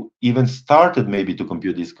GPU even started maybe to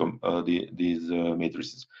compute these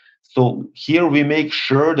matrices. So here we make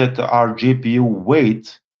sure that our GPU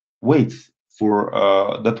waits for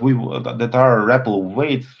that our REPL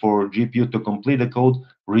waits for GPU to complete the code,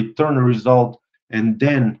 return a result, and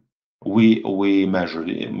then we measure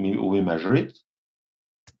it,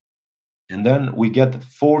 and then we get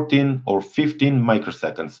 14 or 15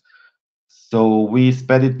 microseconds. So we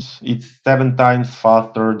sped it's 7 times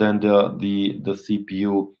faster than the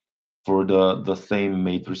CPU for the same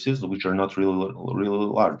matrices, which are not really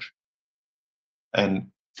large.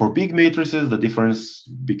 And for big matrices, the difference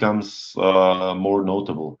becomes more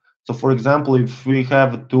notable. So for example, if we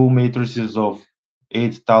have two matrices of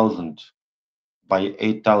 8,000 by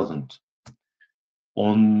 8,000,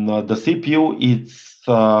 on the CPU it's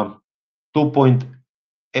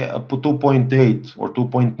 2.8 or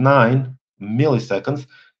 2.9 milliseconds,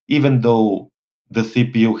 even though the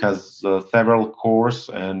CPU has several cores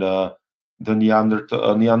and the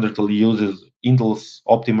Neanderthal uses Intel's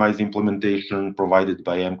optimized implementation provided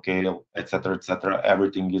by MKL, etc., etc.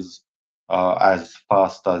 Everything is as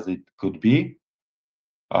fast as it could be.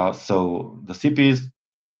 So the CPU is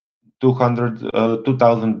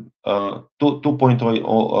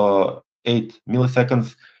 2.8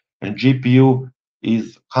 milliseconds, and GPU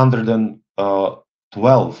is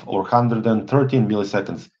 112 or 113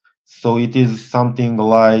 milliseconds. So it is something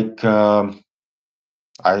like,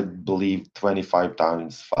 I believe, 25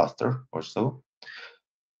 times faster or so.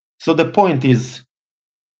 So the point is,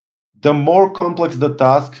 the more complex the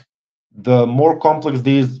task, the more complex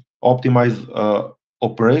these optimized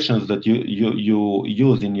operations that you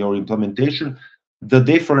use in your implementation, the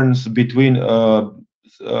difference between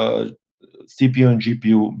CPU and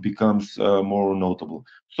GPU becomes more notable.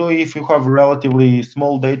 So if you have relatively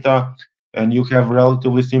small data and you have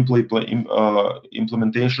relatively simple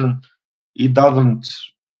implementation, it doesn't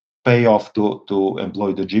pay off to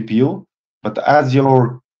employ the GPU. But as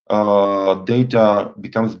your data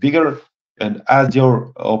becomes bigger and as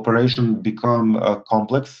your operation become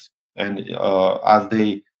complex, and as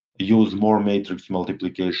they use more matrix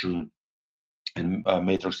multiplication and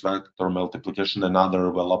matrix vector multiplication and other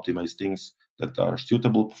well-optimized things that are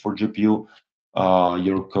suitable for GPU,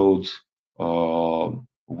 your code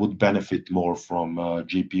would benefit more from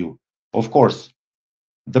GPU. Of course,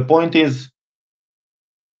 the point is,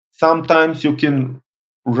 sometimes you can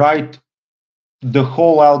write the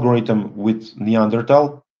whole algorithm with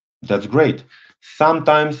Neanderthal. That's great.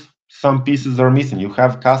 Sometimes some pieces are missing. You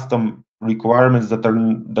have custom requirements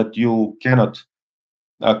that you cannot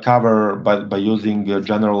cover by using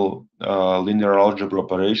general linear algebra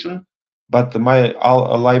operation, but my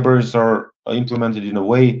libraries are implemented in a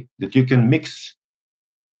way that you can mix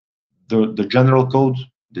the general code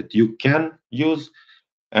that you can use,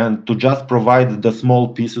 and to just provide the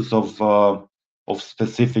small pieces of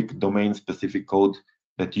specific domain specific code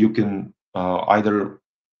that you can either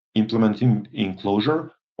implement in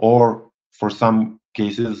Clojure, or for some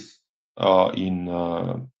cases in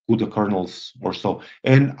CUDA kernels or so.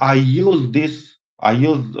 And I use this. I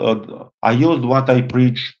used what I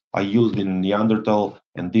preach. I used in Neanderthal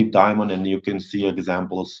and Deep Diamond, and you can see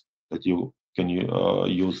examples that you can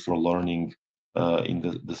use for learning in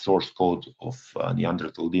the source code of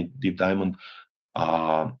Neanderthal Deep Diamond.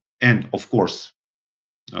 And of course,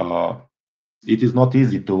 it is not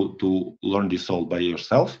easy to learn this all by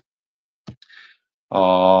yourself.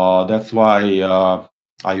 That's why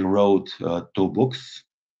I wrote 2 books,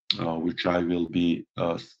 which I will be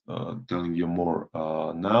telling you more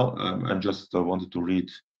now. I just wanted to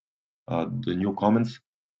read the new comments.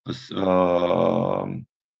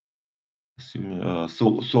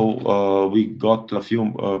 So we got a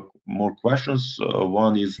few more questions.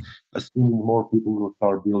 One is, assuming more people will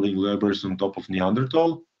start building libraries on top of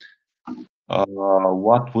Neanderthal,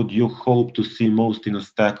 what would you hope to see most in a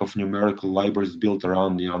stack of numerical libraries built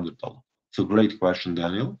around Neanderthal? It's a great question,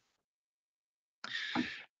 Daniel.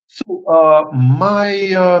 So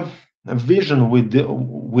my vision with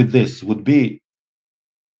this would be,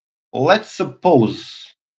 let's suppose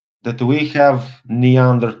that we have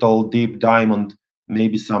Neanderthal, Deep Diamond,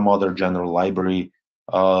 maybe some other general library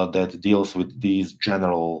that deals with these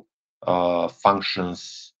general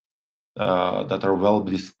functions that are well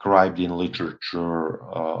described in literature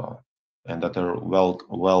and that are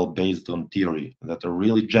well based on theory, that are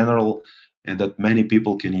really general and that many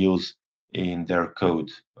people can use in their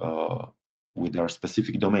code with their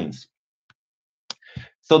specific domains.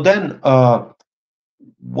 So then,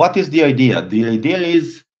 what is the idea? The idea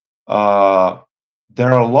is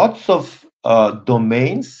there are lots of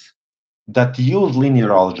domains that use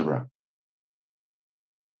linear algebra.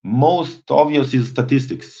 Most obvious is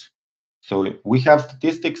statistics. So we have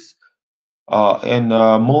statistics, and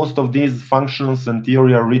most of these functions and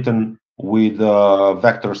theory are written with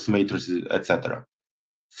vectors, matrices, etc.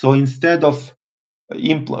 So instead of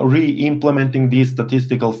re-implementing this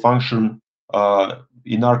statistical function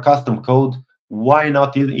in our custom code, why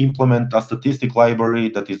not implement a statistic library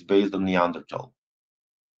that is based on Neanderthal,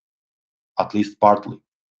 at least partly,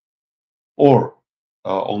 or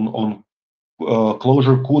on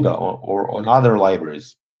Clojure CUDA or on other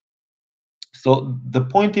libraries? So the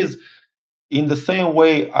point is, in the same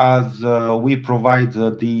way as we provide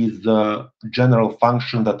these general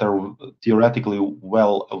functions that are theoretically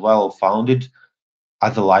well founded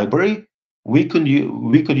as a library, we could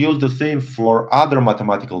use the same for other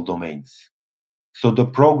mathematical domains. So the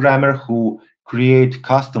programmer who create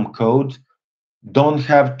custom code don't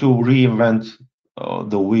have to reinvent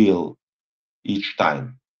the wheel each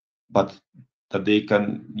time, but that they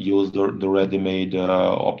can use the ready-made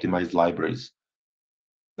optimized libraries.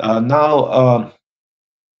 Now,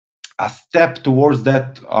 a step towards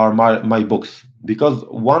that are my books, because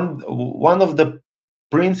one of the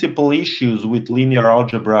principal issues with linear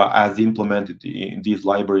algebra as implemented in these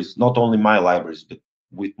libraries, not only my libraries, but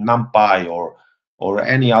with NumPy or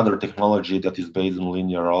any other technology that is based on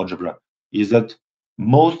linear algebra, is that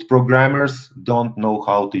most programmers don't know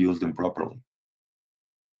how to use them properly.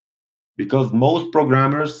 Because most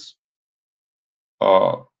programmers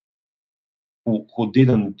who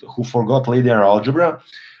forgot linear algebra,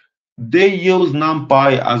 they use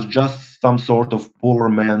NumPy as just some sort of poor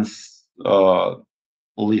man's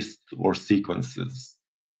list or sequences,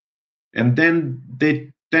 and then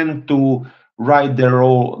they tend to write their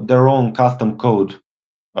own custom code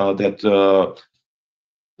that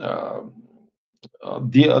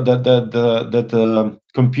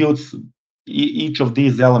computes each of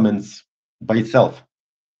these elements by itself.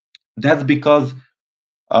 That's because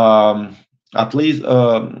at least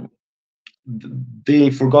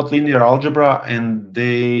they forgot linear algebra, and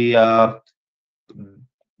they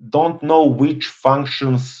don't know which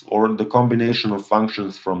functions or the combination of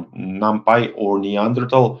functions from NumPy or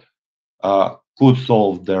Neanderthal could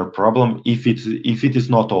solve their problem if it is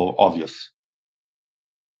not obvious.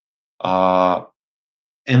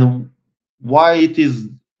 And why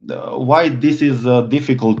this is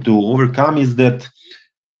difficult to overcome is that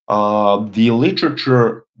the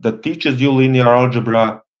literature that teaches you linear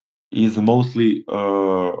algebra is mostly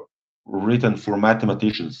written for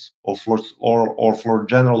mathematicians or for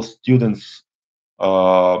general students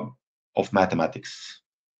of mathematics.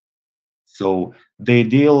 So they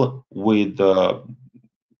deal with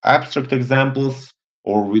abstract examples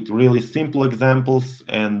or with really simple examples,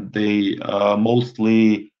 and they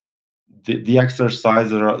mostly the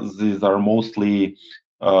exercises are mostly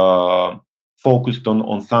focused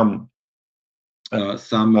on some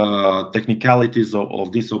technicalities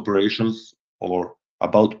of these operations or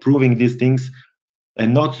about proving these things,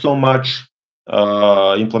 and not so much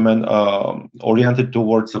implement oriented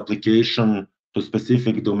towards application to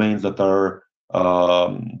specific domains that are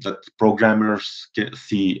that programmers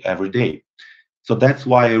see every day. So that's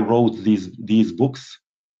why I wrote these books.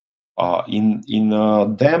 In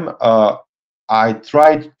them, I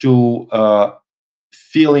tried to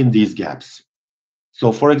fill in these gaps.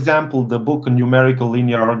 So, for example, the book Numerical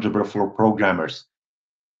Linear Algebra for Programmers.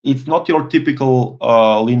 It's not your typical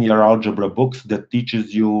linear algebra books that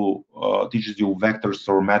teaches you vectors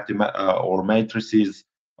or matrices,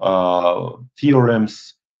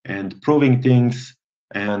 theorems, and proving things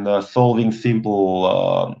and solving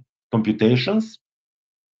simple computations.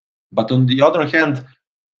 But on the other hand,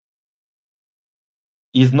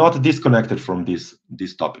 is not disconnected from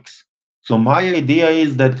these topics. So my idea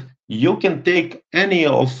is that you can take any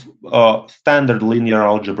of standard linear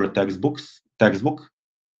algebra textbook.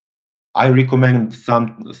 I recommend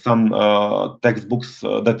some textbooks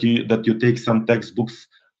that you take some textbooks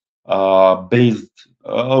based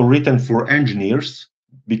written for engineers,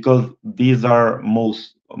 because these are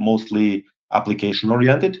mostly application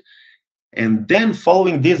oriented. And then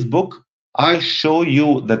following this book, I show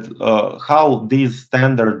you that how these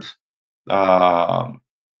uh,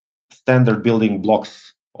 standard building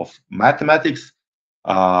blocks of mathematics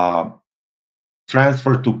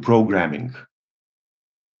transfer to programming.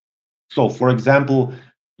 So, for example,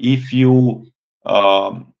 if you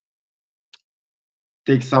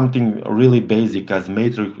take something really basic as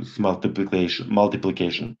matrix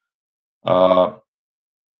multiplication, uh,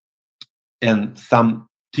 and some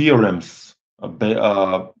theorems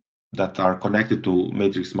that are connected to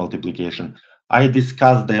matrix multiplication, I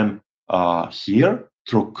discuss them here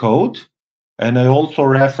through code, and I also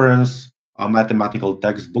reference a mathematical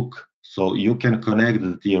textbook, so you can connect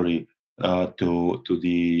the theory to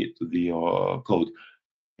the code.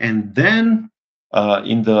 And then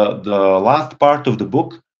in the last part of the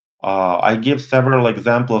book, I give several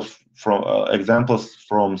examples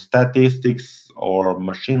from statistics or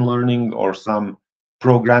machine learning or some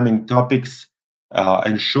programming topics,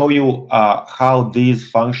 and show you how these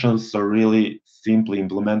functions are really simply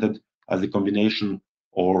implemented as a combination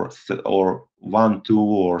or one, two,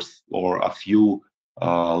 or a few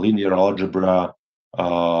linear algebra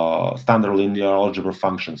standard linear algebra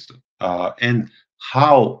functions, and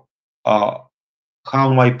how uh,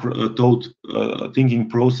 my thought thinking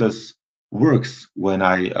process works when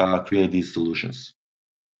I create these solutions.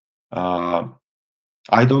 Uh,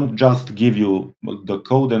 I don't just give you the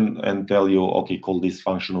code and tell you, okay, call this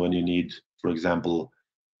function when you need, for example,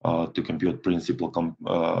 to compute principal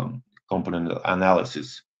component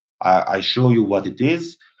analysis. I show you what it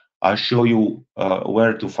is. I show you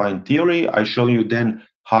where to find theory. I show you then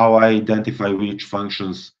how I identify which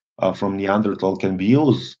functions from Neanderthal can be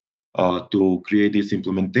used to create these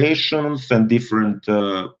implementations and different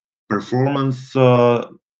performance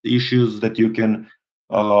issues that you can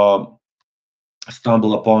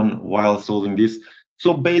stumble upon while solving this.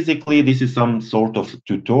 So basically, this is some sort of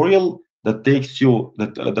tutorial that takes you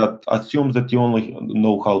that assumes that you only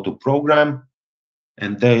know how to program,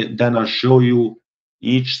 and then I'll show you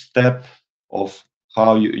each step of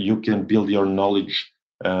how you can build your knowledge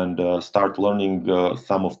and start learning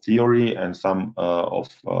some of theory and some of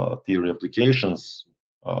theory applications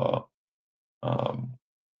um,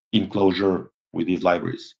 in Clojure with these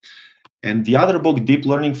libraries. And the other book, Deep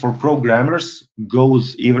Learning for Programmers,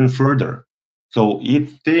 goes even further. So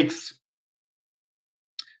it takes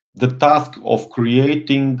the task of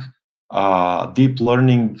creating a deep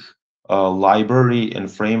learning library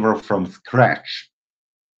and framework from scratch.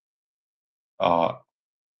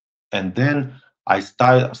 And then I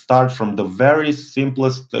start from the very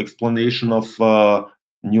simplest explanation of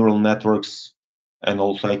neural networks, and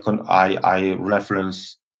also I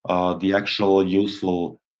reference the actual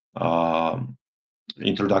useful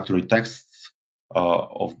introductory texts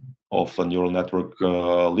of a neural network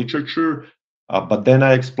literature. But then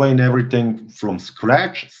I explain everything from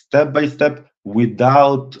scratch, step by step,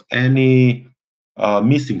 without any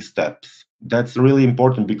missing steps. That's really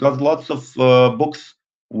important, because lots of books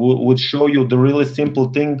would show you the really simple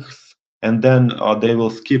things, and then they will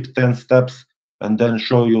skip 10 steps and then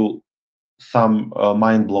show you some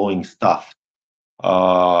mind-blowing stuff.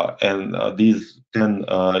 And these 10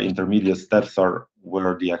 intermediate steps are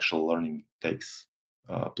where the actual learning takes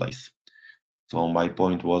place. So my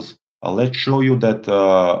point was, let's show you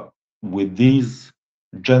that with these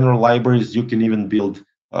general libraries, you can even build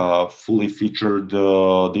fully featured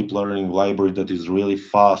deep learning library that is really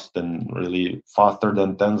fast and really faster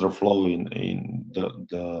than TensorFlow in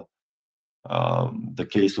the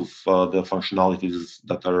case of the functionalities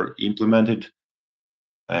that are implemented.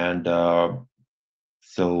 And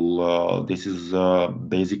so this is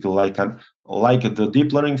basically like the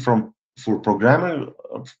deep learning for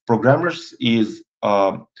programmers is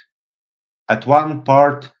at one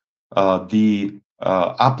part the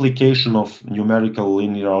application of numerical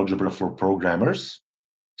linear algebra for programmers,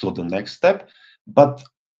 so the next step. But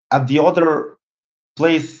at the other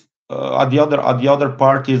place, at the other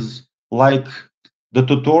part is like the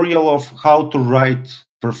tutorial of how to write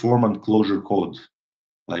performant Clojure code,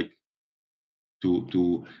 like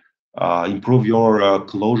to improve your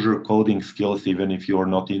Clojure coding skills, even if you are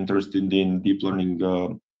not interested in deep learning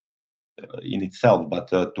in itself,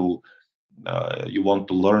 but you want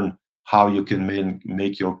to learn how you can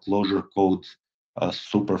make your Clojure code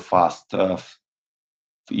super fast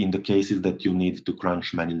in the cases that you need to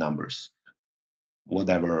crunch many numbers,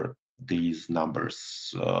 whatever these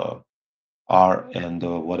numbers are, and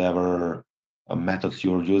whatever methods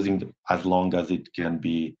you're using, as long as it can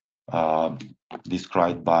be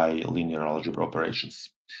described by linear algebra operations.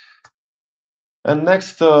 And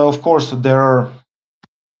next, of course, there are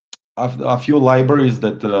a few libraries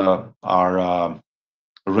that are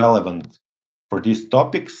relevant for these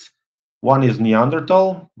topics. One is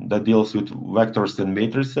Neanderthal, that deals with vectors and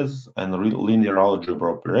matrices and linear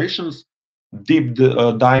algebra operations. Deep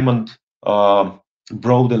Diamond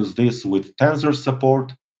broadens this with tensor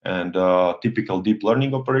support and typical deep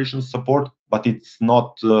learning operations support, but it's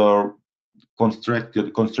not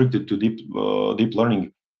constricted to deep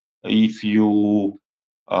learning. If you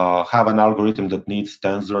have an algorithm that needs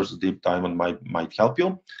tensors, Deep Diamond might help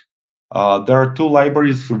you. There are two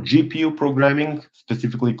libraries for GPU programming,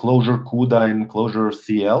 specifically Clojure CUDA and Clojure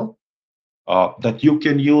CL, that you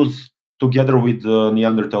can use together with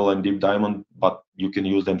Neanderthal and Deep Diamond, but you can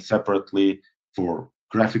use them separately for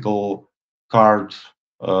graphical card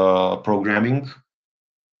programming.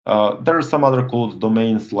 There are some other cool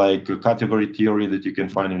domains like category theory that you can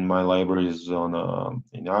find in my libraries on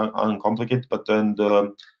in Uncomplicated. But then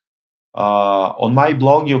on my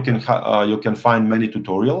blog you can find many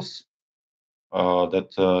tutorials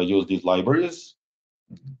that use these libraries.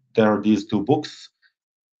 There are these two books,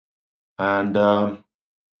 and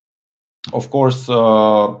of course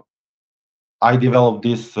I developed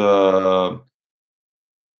this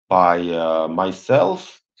by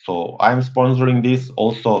myself. So I'm sponsoring this.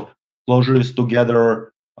 Also, Clojurians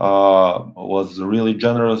Together was really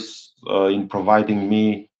generous in providing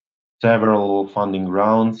me several funding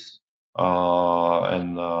rounds,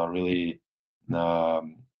 and really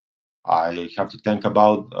I have to thank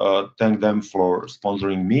them for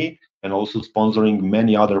sponsoring me and also sponsoring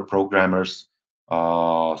many other programmers.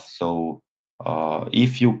 So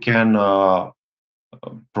if you can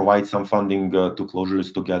provide some funding to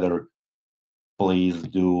Clojurians Together, please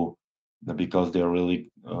do, because they're really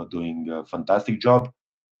doing a fantastic job.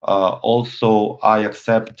 Also, I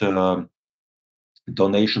accept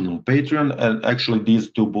donation on Patreon, and actually these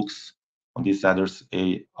two books on this Adders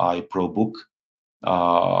AI Pro book,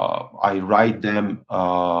 I write them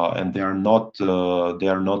and they are not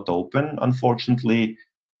open, unfortunately,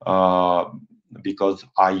 because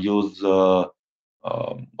I use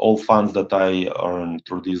all funds that I earn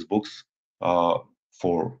through these books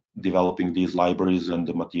for developing these libraries and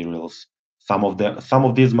the materials. Some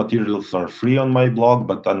of these materials are free on my blog,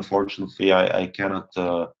 but unfortunately I cannot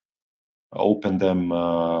open them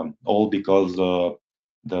all, because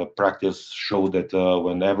the practice showed that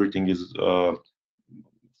when everything is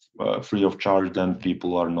free of charge, then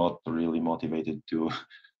people are not really motivated to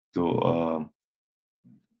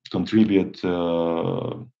contribute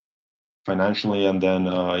financially, and then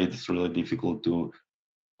it's really difficult to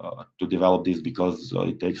develop this, because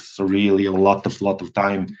it takes really a lot of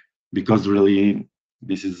time, because really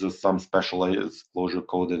this is some specialized Clojure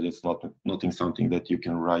code, and it's not something that you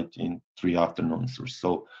can write in 3 afternoons or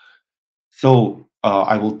so. So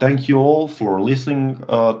I will thank you all for listening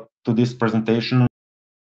to this presentation.